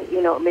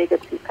in,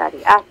 omega-3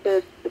 fatty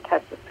acids, the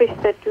types of fish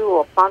that do,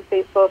 or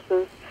plant-based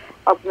sources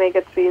of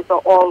omega-3s are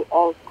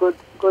all good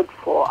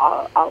for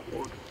our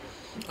mood.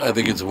 I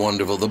think it's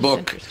wonderful. The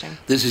book,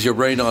 This Is Your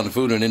Brain on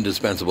Food, an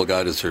indispensable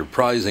guide to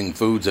surprising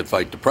foods that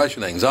fight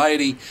depression,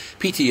 anxiety,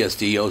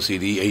 PTSD,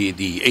 OCD,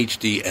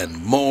 ADHD,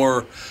 and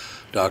more.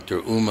 Dr.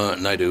 Uma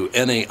Naidoo,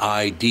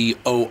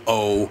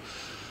 Naidoo.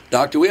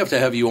 Doctor, we have to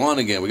have you on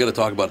again. We got to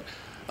talk about,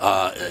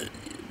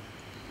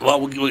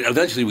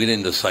 eventually we get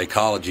into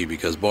psychology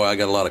because, boy, I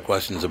got a lot of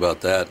questions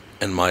about that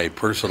in my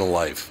personal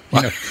life.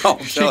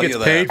 She gets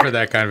paid for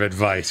that kind of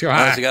advice.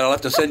 I'll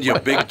have to send you a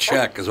big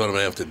check is what I'm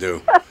going to have to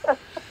do.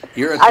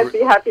 I'd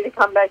be happy to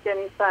come back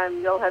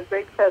anytime. You'll have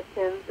great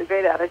questions, a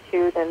great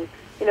attitude, and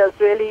it's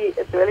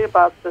really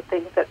about the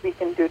things that we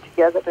can do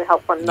together to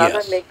help one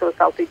another make those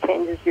healthy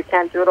changes. You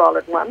can't do it all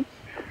at once,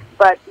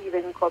 but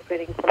even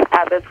incorporating some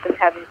habits and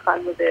having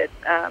fun with it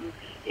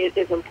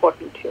is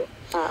important too.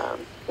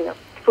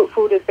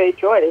 Food is very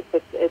joyous.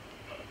 It's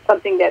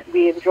something that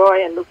we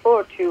enjoy and look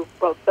forward to.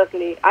 Well,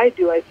 certainly I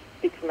do. I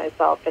speak for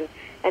myself,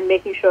 and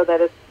making sure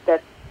that it's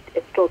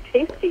still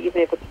tasty,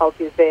 even if it's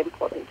healthy, is very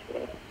important to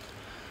me.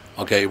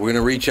 Okay, we're going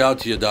to reach out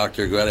to you,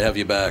 Doctor. Glad to have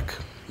you back,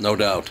 no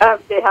doubt.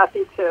 I'd be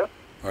happy to.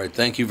 All right,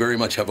 thank you very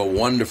much. Have a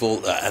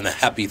wonderful and a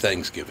happy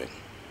Thanksgiving.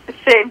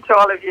 Same to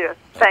all of you.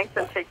 Thanks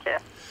and take care.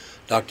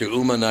 Dr.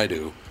 Uma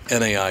Naidoo,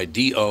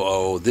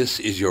 Naidoo. This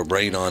is Your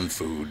Brain on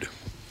Food.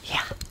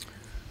 Yeah.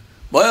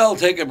 Well,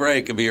 take a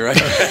break and be right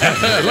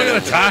back. Look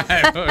at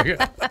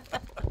the time.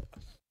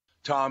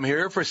 Tom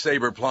here for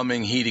Sabre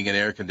Plumbing, Heating, and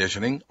Air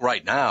Conditioning.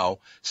 Right now,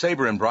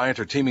 Sabre and Bryant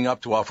are teaming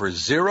up to offer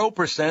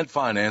 0%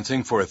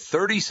 financing for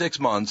 36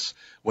 months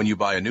when you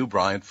buy a new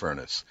Bryant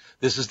furnace.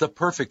 This is the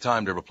perfect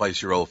time to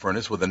replace your old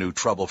furnace with a new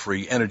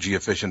trouble-free,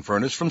 energy-efficient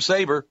furnace from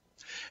Sabre.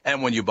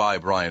 And when you buy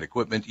Bryant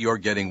equipment, you're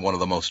getting one of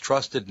the most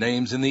trusted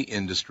names in the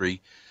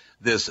industry.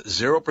 This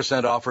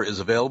 0% offer is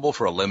available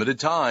for a limited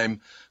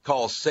time.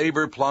 Call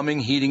Sabre Plumbing,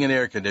 Heating, and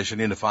Air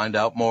Conditioning to find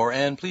out more,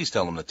 and please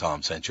tell them that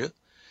Tom sent you.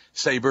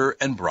 Sabre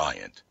and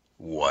Bryant,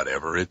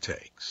 whatever it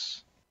takes.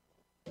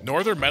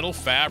 Northern Metal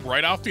Fab,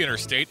 right off the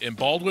interstate in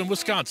Baldwin,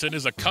 Wisconsin,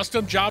 is a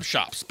custom job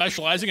shop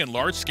specializing in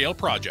large-scale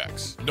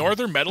projects.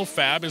 Northern Metal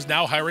Fab is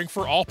now hiring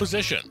for all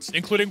positions,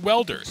 including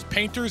welders,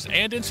 painters,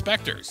 and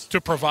inspectors, to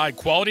provide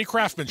quality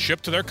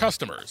craftsmanship to their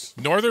customers.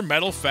 Northern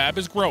Metal Fab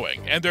is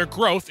growing, and their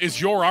growth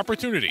is your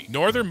opportunity.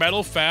 Northern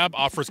Metal Fab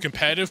offers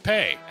competitive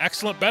pay,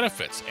 excellent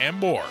benefits, and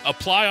more.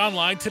 Apply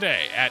online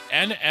today at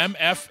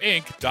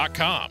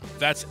nmfinc.com.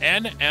 That's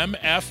nmfinc.com.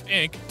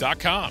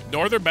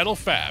 Northern Metal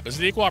Fab is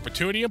an equal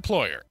opportunity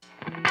employer.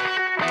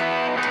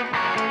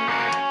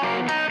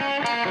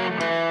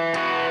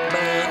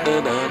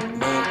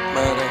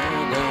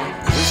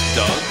 Is this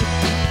Doug?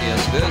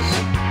 Yes, it is.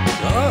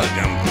 Doug,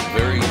 I'm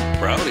very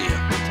proud of you.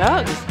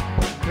 Doug?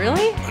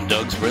 Really?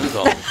 Doug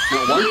Sprinthal.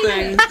 Now, one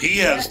thing... He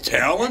has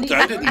talent?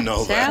 I didn't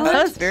know that.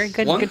 That was very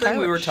good. One thing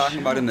we were talking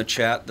about in the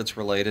chat that's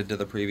related to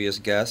the previous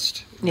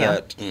guest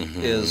that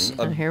is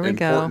an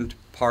important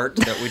part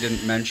that we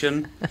didn't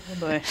mention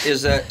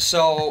is that,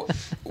 so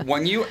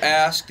when you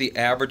ask the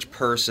average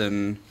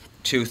person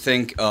to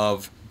think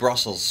of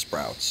Brussels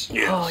sprouts,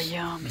 Oh,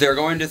 yum. they're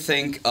going to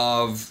think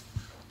of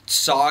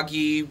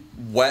soggy,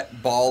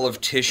 wet ball of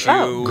tissue.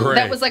 Oh,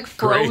 that was like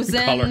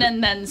frozen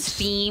and then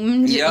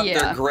steamed. Yep, yeah,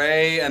 they're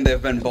gray and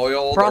they've been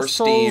boiled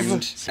Brussels or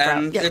steamed. sprout.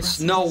 And Yeah, it's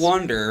Brussels. no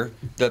wonder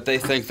that they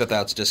think that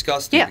that's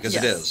disgusting, because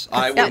it is.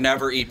 I would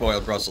never eat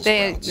boiled Brussels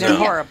sprouts. They're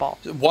horrible.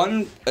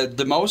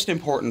 The most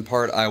important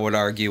part I would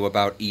argue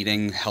about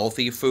eating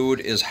healthy food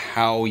is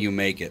how you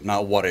make it,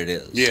 not what it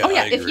is. Yeah, Oh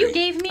yeah, I if you agree.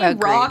 gave me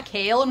Agreed. raw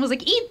kale and was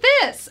like, "Eat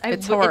this,"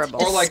 It's horrible.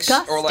 It's Or like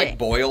disgusting.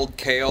 boiled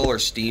kale or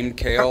steamed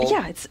kale.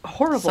 Yeah, it's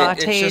horrible.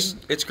 It's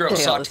gross. kale is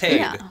Sauteed.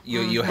 Yeah.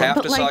 You have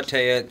But to like-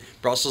 saute it.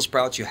 Brussels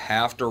sprouts you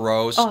have to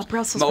roast. Oh,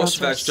 Brussels Most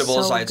sprouts are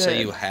vegetables so I'd say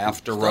good. you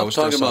have to Stop roast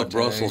or talking about saute.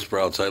 Brussels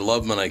sprouts. I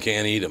love them and I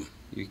can't eat them.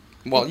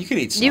 Well, you can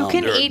eat some. You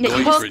can They're eat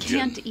goitrogen. cooked.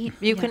 Can't eat.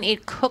 You can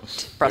eat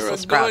cooked Brussels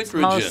a sprouts goitrogen.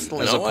 mostly,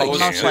 As opposed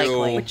most to-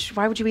 likely.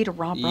 Why would you eat a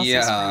raw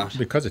Brussels sprout?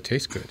 Because it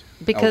tastes good.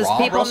 Because raw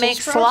people Brussels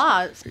make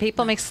sprouts? slaws.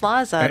 People make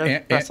slaws out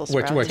of Brussels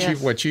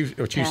sprouts. What you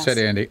Yes. said,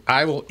 Andy,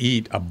 I will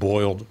eat a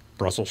boiled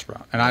Brussels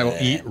sprout, and I will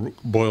eat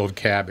boiled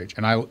cabbage,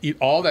 and I will eat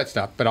all that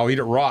stuff, but I'll eat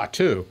it raw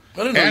too.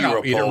 I didn't know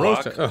and you were I'll a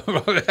eat it Polak.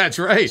 roasted. That's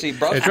right. See,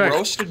 That's right.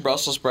 roasted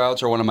Brussels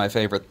sprouts are one of my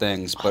favorite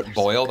things, but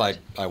boiled, I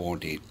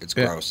won't eat. It's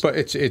Yeah, gross. but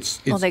it's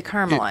Well, they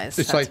caramelize,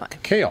 It's that's like why.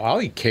 kale.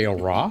 I'll eat kale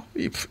raw.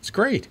 It's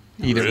great.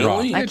 Eat it raw.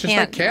 Really? Yeah, I just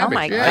can't. like cabbage. Oh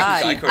my yeah.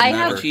 God. I could I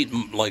never. have- Eat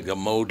like a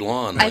mowed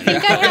lawn. I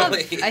think I have.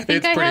 Really? I think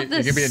It's I pretty- have the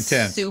it can be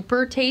intense.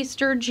 super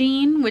taster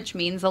gene, which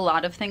means a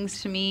lot of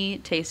things to me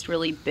taste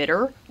really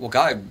bitter. Well,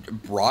 God,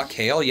 raw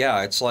kale,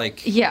 yeah, it's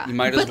like Yeah, you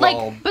might but as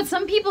well. but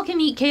some people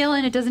can eat kale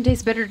and it doesn't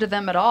taste bitter to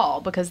them at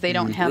all because they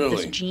don't have this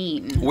Really?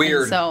 gene.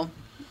 Weird. And so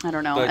I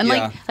don't know. But and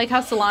yeah. like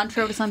how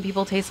cilantro to some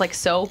people tastes like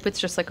soap. It's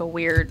just like a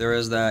weird. There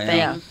is that.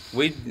 thing.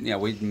 Yeah.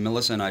 We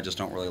Melissa and I just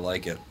don't really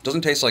like it. Doesn't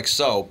taste like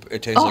soap.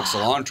 It tastes like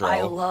cilantro.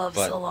 I love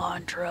but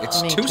cilantro.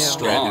 It's Me too too.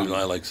 strong.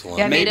 I like cilantro.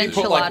 Yeah, I made Maybe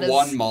put like enchiladas.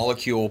 1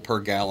 molecule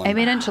per gallon. I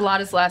made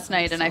enchiladas last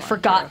night and I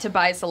forgot to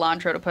buy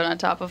cilantro to put on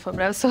top of it,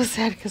 but I was so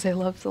sad because I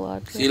love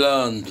cilantro.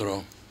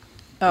 Cilantro.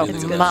 Oh What do you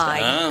think of my!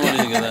 that? What do you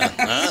think of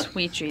that? Huh?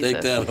 Sweet Jesus.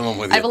 Take that home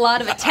with you. I have a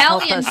lot of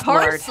Italian Help us,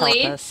 Lord, parsley.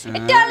 help us.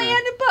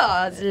 Italian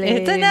parsley.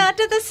 It's not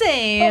the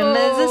same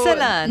as the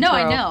cilantro. No,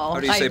 I know. How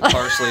do you say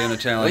parsley in Why are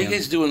Italian? you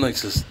guys doing like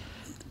this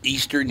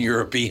Eastern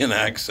European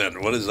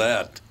accent? What is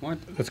that? What?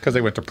 That's because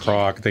they went to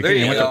Prague. They, There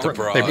you went go. to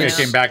Prague. They Yes.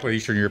 came back with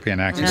Eastern European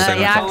accents. Yeah,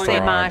 They went to Yaxi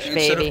Prague. Mosh,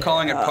 Instead baby. of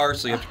calling it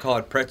parsley, you have to call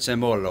it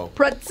prezzemolo.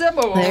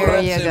 Pretzemo.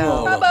 There you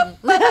go.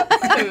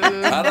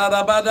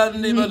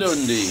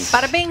 Ba-da-da-ba-dun-dee-ba-dun-dee.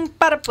 Bada bing,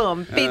 bada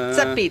boom.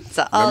 Pizza,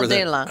 pizza, all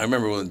day long. I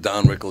remember when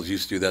Don Rickles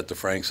used to do that to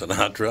Frank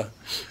Sinatra.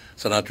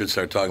 Sinatra would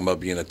start talking about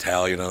being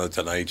Italian on the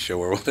Tonight Show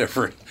or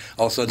whatever.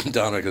 All of a sudden,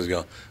 Don Rickles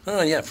go,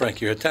 "Oh yeah,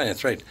 Frank, you're Italian.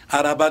 That's right.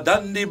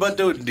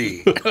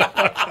 Ba-da-ba-dun-dee-ba-dun-dee."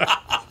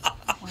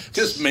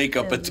 Just make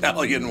up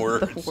Italian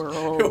words.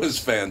 world It was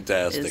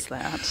fantastic. Is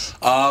that?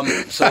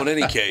 So in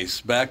any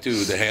case, back to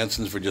the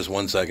Hansons for just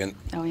 1 second.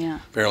 Oh yeah.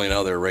 Apparently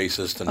now they're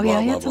racist and Oh blah yeah,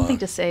 I blah had blah. something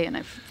to say and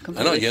I've I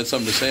completely. know you had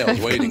something to say. I was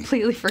I've waiting.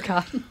 completely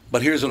forgotten.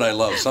 But here's what I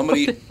love.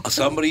 Somebody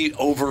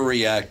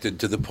overreacted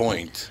to the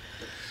point.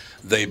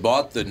 They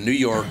bought the New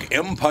York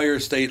Empire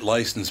State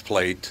license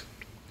plate.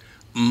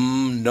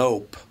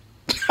 Nope.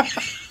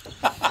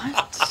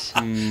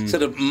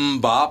 Instead of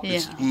bop,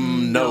 it's Yeah.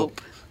 nope.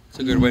 It's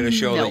a good way to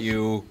show Nope. that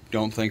you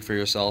don't think for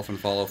yourself and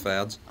follow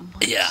fads.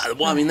 Yeah,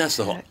 well, I mean, that's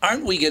the whole.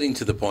 Aren't we getting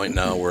to the point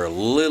now we're a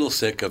little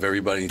sick of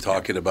everybody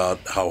talking about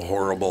how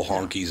horrible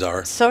honkies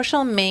are?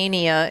 Social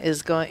mania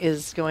is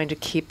going to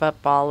keep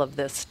up all of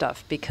this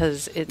stuff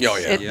because it's Oh,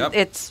 yeah. Yep.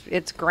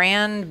 it's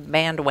grand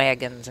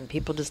bandwagons and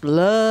people just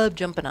love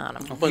jumping on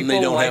them. But they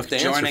People don't like have to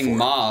answer joining for it.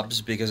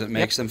 mobs because it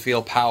makes them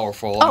feel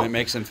powerful Oh. and it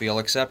makes them feel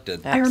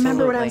accepted. I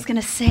remember what I was Absolutely.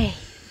 going to say.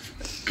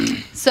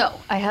 So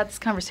I had this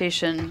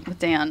conversation with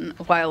Dan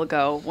a while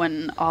ago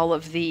when all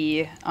of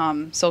the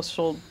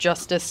social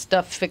justice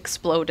stuff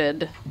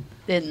exploded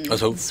in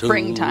Let's hope so,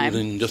 springtime.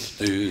 then just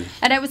do.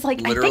 And I was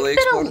like, Literally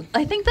exploded?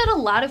 I think that a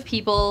lot of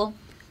people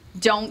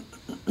don't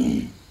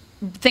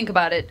think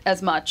about it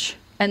as much.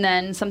 And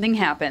then something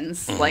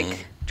happens,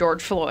 like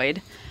George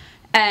Floyd.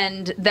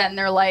 And then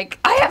they're like,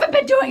 I haven't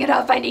been doing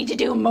enough. I need to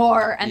do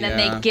more. And then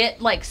Yeah. they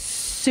get like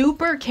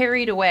super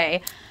carried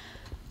away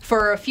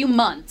for a few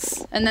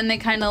months. And then they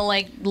kind of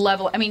like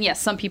level. I mean,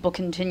 yes, some people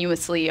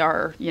continuously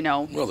are,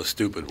 Well, the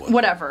stupid one.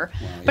 whatever.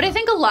 But I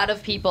think a lot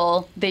of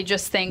people, they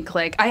just think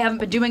like, I haven't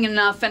been doing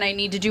enough and I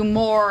need to do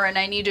more and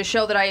I need to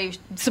show that I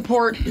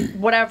support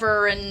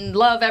whatever and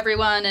love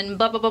everyone and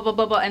blah, blah, blah, blah,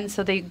 blah, blah. And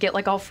so they get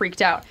like all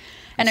freaked out.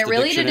 And It's I the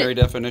related dictionary it,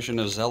 definition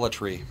of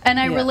zealotry. and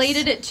I Yes.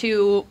 related it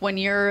to when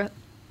you're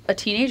a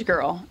teenage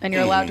girl and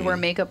you're allowed to wear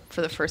makap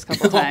for the first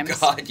couple of times. Oh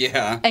God,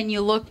 yeah. And you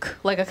look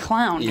like a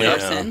clown Yeah,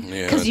 person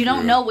yeah, because you don't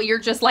true. know what you're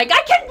just like.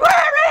 I can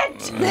wear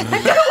it. I'm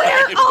gonna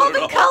wear all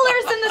the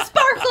colors and the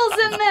sparkles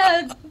and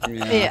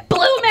the Yeah.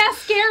 blue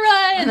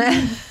mascara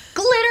and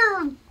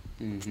glitter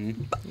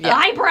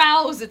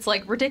eyebrows. It's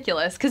like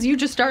ridiculous because you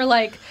just are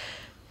like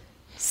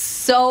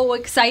so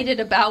excited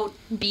about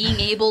being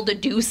able to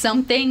do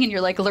something and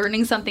you're like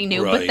learning something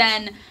new. But Right.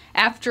 then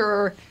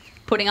after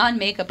putting on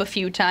makeup a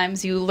few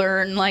times, you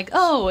learn like,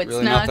 oh, it's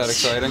Really not that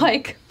exciting?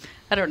 like,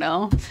 I don't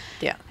know.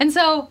 Yeah. And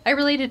so I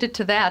related it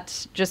to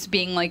that, just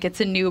being like it's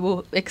a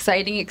new,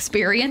 exciting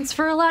experience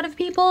for a lot of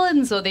people.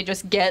 And so they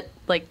just get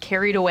like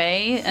carried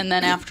away. And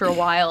then after a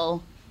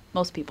while,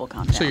 most people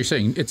calm down. So you're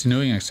saying it's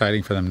new and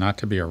exciting for them not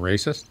to be a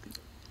racist?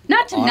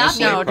 Not to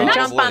Honestly, not No, to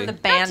jump Probably. on the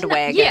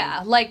bandwagon.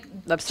 Yeah, like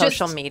of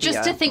social media,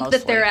 Just to think that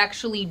mostly. they're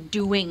actually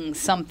doing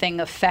something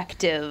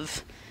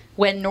effective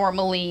when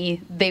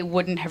normally they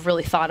wouldn't have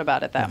really thought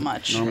about it that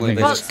much. Normally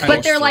they Well, just But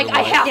post they're like, their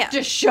I life. have Yeah.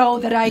 to show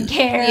that I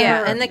care.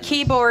 Yeah, and the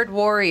keyboard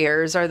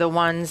warriors are the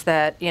ones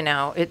that,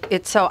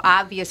 it's so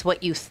obvious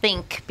what you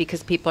think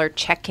because people are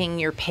checking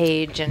your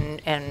page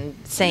and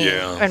saying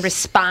Yeah. and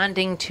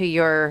responding to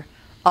your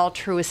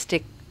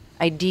altruistic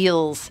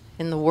ideals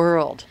in the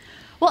world.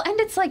 Well, and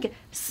it's like,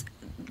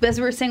 as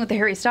we were saying with the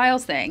Harry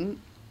Styles thing,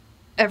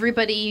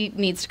 everybody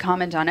needs to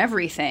comment on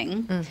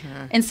everything.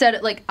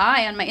 Instead, like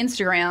on my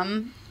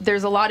Instagram,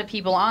 there's a lot of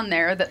people on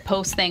there that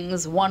post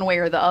things one way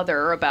or the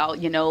other about,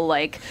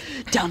 like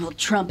Donald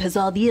Trump has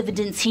all the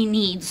evidence he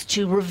needs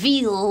to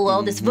reveal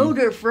all this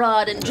voter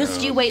fraud, and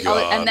just you wait.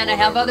 God, and then I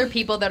have other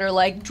people that are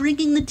like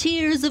drinking the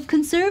tears of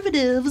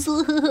conservatives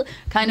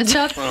kind of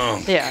stuff.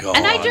 Yeah. God.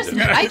 And I just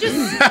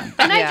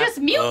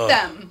mute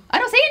them. I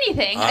don't say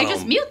anything. I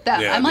just mute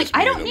them. yeah, I'm like, just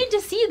I mute don't them. need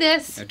to see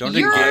this. Don't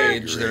You're-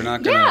 engage. They're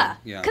not going to.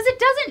 Yeah, because it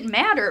doesn't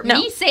matter. No.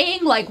 Me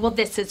saying like, well,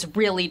 this is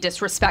really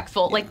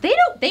disrespectful. Like they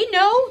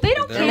know, they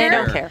don't They care.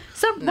 don't care.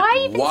 So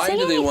why even Why say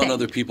do they want anything?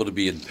 other people to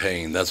be in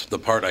pain? That's the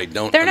part I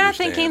don't They're not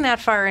understand. thinking that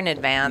far in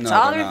advance. No,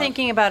 all they're they're not.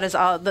 thinking about is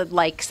all the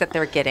likes that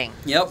they're getting.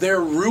 Yep. They're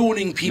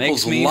ruining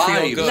people's Makes me lives.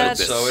 feel with good, That's-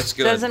 this. so it's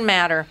good. Doesn't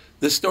matter.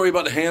 This story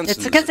about Hanson's.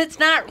 It's because it's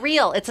not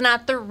real. It's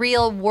not the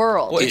real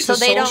world. Well, it's so the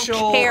they social,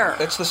 don't care.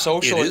 It's the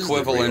social It is the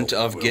equivalent real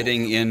of world.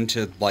 getting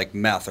into like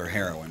meth or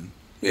heroin.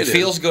 It It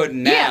feels is. good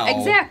now.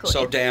 exactly.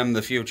 So damn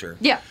the future.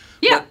 Yeah,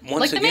 But once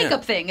like the again-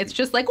 makeup thing. It's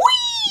just like,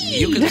 whee!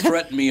 You can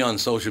threaten me on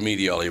social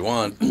media all you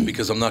want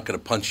because I'm not going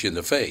to punch you in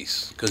the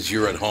face because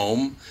you're at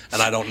home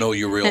and I don't know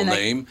your real And I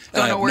name and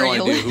don't I know have where no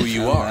you idea live. who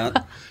you are.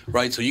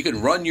 Right? So you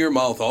can run your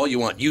mouth all you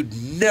want. You'd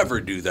never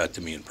do that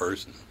to me in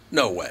person.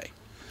 No way.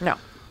 No.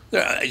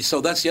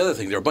 So that's the other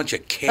thing. They're a bunch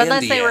of candy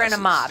Unless they were in a asses.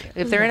 mob.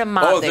 If they're in a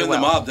mob, Oh, if they they're in will.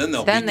 the mob, then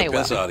they'll beat the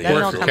piss out of you. Then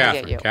Work they'll for come to get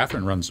Catherine. you.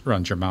 Catherine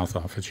runs your mouth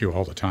off at you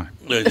all the time.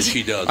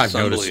 She does. I've It's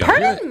noticed.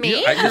 unbelievable. Pardon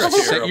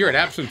me? You're an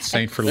absolute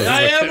saint for living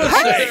I with am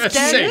it. a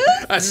saint.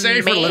 A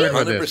saint for Me? living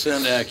with it.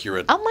 100%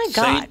 accurate. Oh, my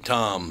God. Saint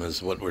Tom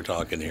is what we're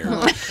talking here.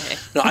 No,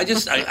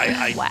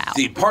 Wow.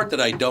 The part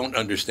that I don't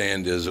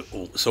understand is,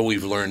 so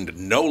we've learned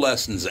no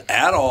lessons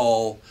at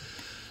all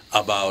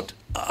about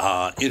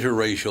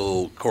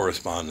interracial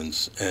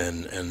correspondence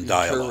and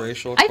dialogue.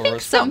 Interracial I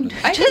think some.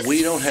 I just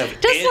We don't have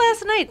Just any-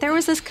 last night, there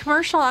was this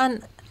commercial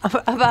on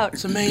about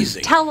It's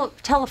amazing.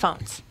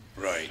 telephones.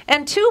 Right.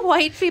 And two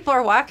white people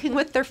are walking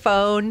with their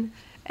phone,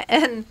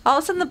 and all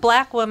of a sudden the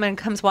black woman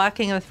comes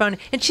walking with the phone,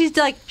 and she's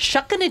like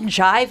shucking and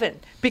jiving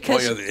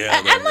because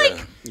I'm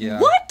like, Yeah.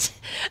 what?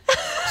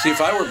 See, if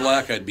I were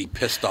black, I'd be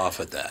pissed off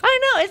at that. I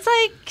know. It's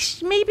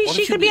like maybe Why she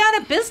don't you could be be- on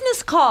a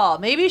business call.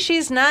 Maybe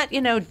she's not,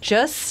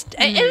 just.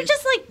 It was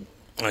just like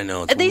I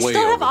know. It's they way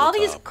still have over all the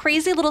these top.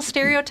 crazy little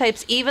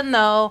stereotypes, even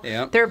though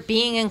Yep. they're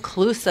being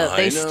inclusive. I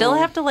They still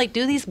know. have to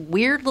do these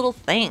weird little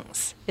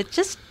things. It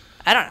just,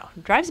 I don't know,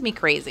 it drives me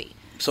crazy.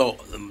 So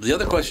the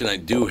other question I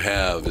do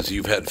have is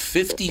you've had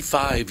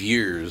 55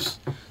 years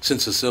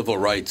since the Civil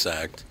Rights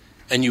Act,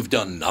 and you've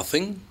done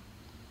nothing?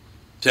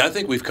 See, I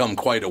think we've come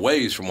quite a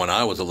ways from when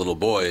I was a little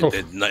boy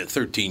at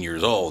 13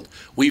 years old.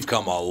 We've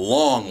come a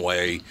long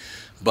way,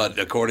 but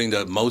according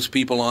to most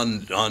people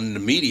on the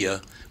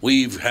media,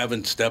 we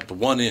haven't stepped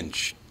 1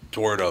 inch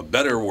toward a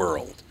better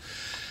world.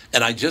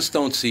 And I just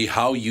don't see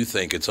how you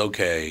think it's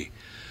okay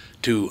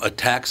to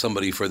attack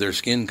somebody for their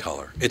skin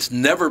color. It's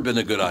never been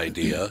a good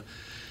idea,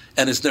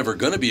 and it's never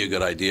going to be a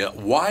good idea.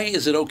 Why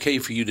is it okay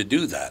for you to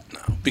do that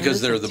now? Because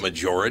they're the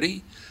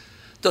majority?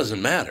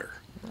 Doesn't matter.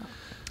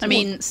 I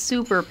mean,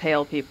 super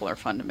pale people are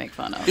fun to make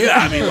fun of. Yeah,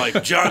 I mean,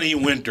 like Johnny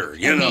Winter,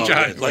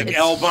 like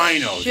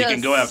albinos. You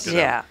can go after them.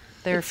 Yeah,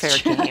 they're fair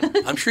game.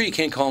 I'm sure you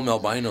can't call them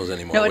albinos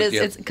anymore. No, it What is. do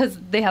you It's because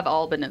they have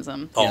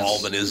albinism. Oh,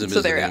 albinism So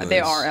is they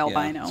the are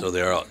albino. So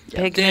they're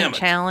Pigment damn it.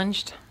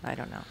 challenged? I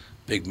don't know.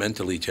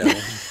 Pigmentally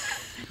challenged.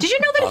 Did you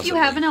know that if you Possibly.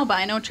 have an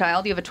albino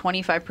child, you have a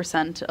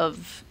 25%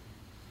 of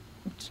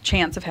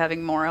chance of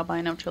having more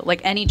albino children?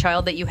 Like any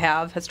child that you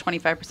have has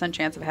 25%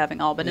 chance of having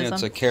albinism. Yeah,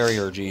 it's a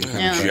carrier gene.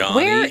 Yeah. Johnny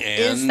Where and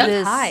is That's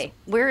this? high.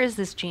 Where is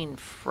this gene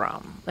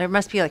from? There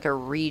must be like a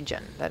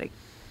region that it.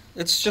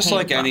 It's just Came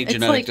like any It's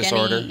genetic like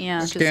disorder.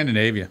 just-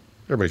 Scandinavia.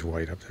 Everybody's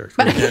white up there.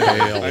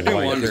 I do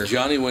White. wonder. because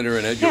Johnny Winter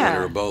and Edgar Yeah.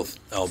 Winter are both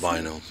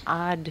albinos.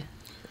 Odd.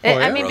 Oh, yeah?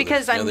 I mean, Brothers.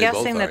 because Yeah, I'm they both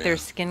guessing are, that there's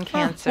yeah. skin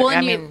cancer. Well, I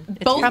and mean,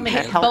 it's both, probably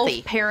not healthy.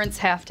 both parents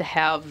have to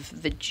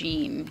have the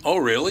gene, Oh,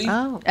 really?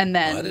 Oh. and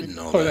then I didn't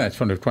know Oh, that. that's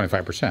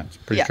 25%. It's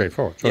pretty Yeah.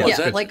 straightforward. So Yeah, it's-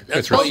 that's- it's- like,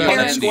 it's both recessive.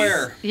 parents-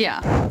 Square.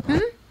 yeah.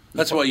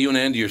 That's why you and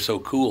Andy are so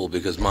cool,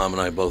 because Mom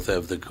and I both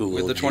have the cool.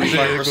 With the gene.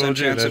 25%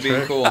 chance of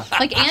being cool.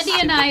 Like Andy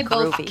and I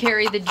both groovy.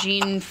 carry the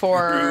gene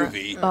for.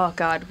 Groovy. Oh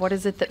God, what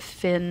is it that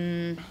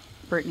Finn,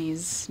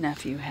 Brittany's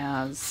nephew,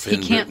 has?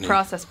 Finn he can't Brittany.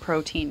 process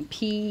protein.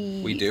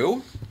 We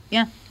do?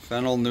 Yeah.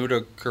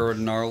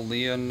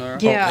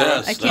 Phenylnutrinolene. Yeah.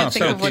 yes, I can't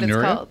think of what it's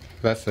Phenylketonuria? called.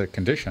 That's the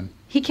condition.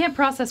 He can't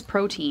process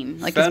protein.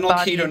 Like his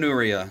body.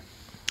 Phenylketonuria.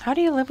 How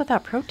do you live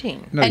without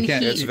protein? No, And you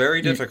can't. he- It's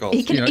very difficult.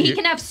 He can You know, he you-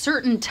 can have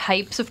certain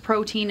types of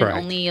protein and Correct.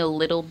 only a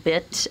little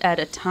bit at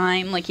a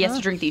time. Like he has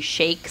to drink these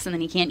shakes, and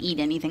then he can't eat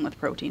anything with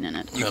protein in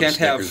it. You Have can't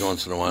have Snickers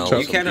once in a while. So-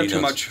 with you can't some have too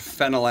peanuts. much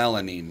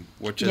phenylalanine,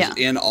 which is Yeah.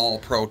 in all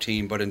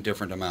protein but in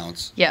different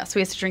amounts. Yeah, so he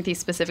has to drink these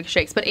specific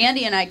shakes. But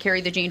Andy and I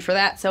carry the gene for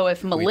that. So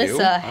if Melissa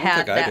do? I don't had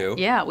think I that, do.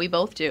 yeah, we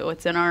both do.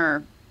 It's in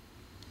our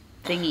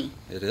thingy.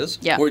 It is?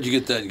 Yeah. Where'd you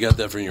get that? You got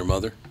that from your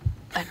mother?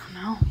 I don't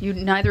know.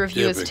 Neither of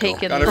you has Typical.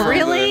 taken Got it from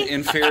Really? the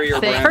inferior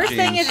brand First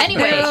thing genes. is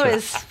Anyway.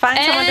 is find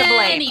someone to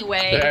blame.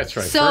 Anyway, That's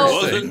right. So,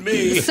 First Wasn't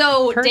me.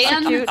 so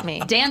Persecute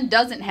me. Dan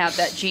doesn't have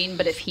that gene,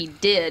 but if he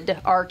did,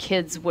 our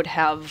kids would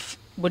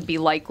be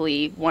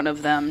likely one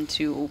of them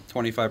to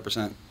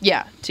 25%.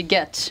 to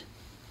get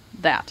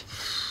that.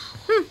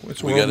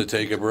 We got to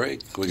take a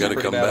break. We got to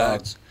Pretty come bad back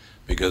odds.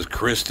 because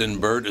Kristen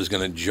Burt is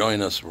going to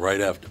join us right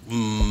after.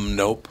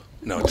 Nope.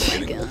 No, just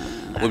kidding.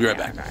 We'll be right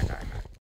back.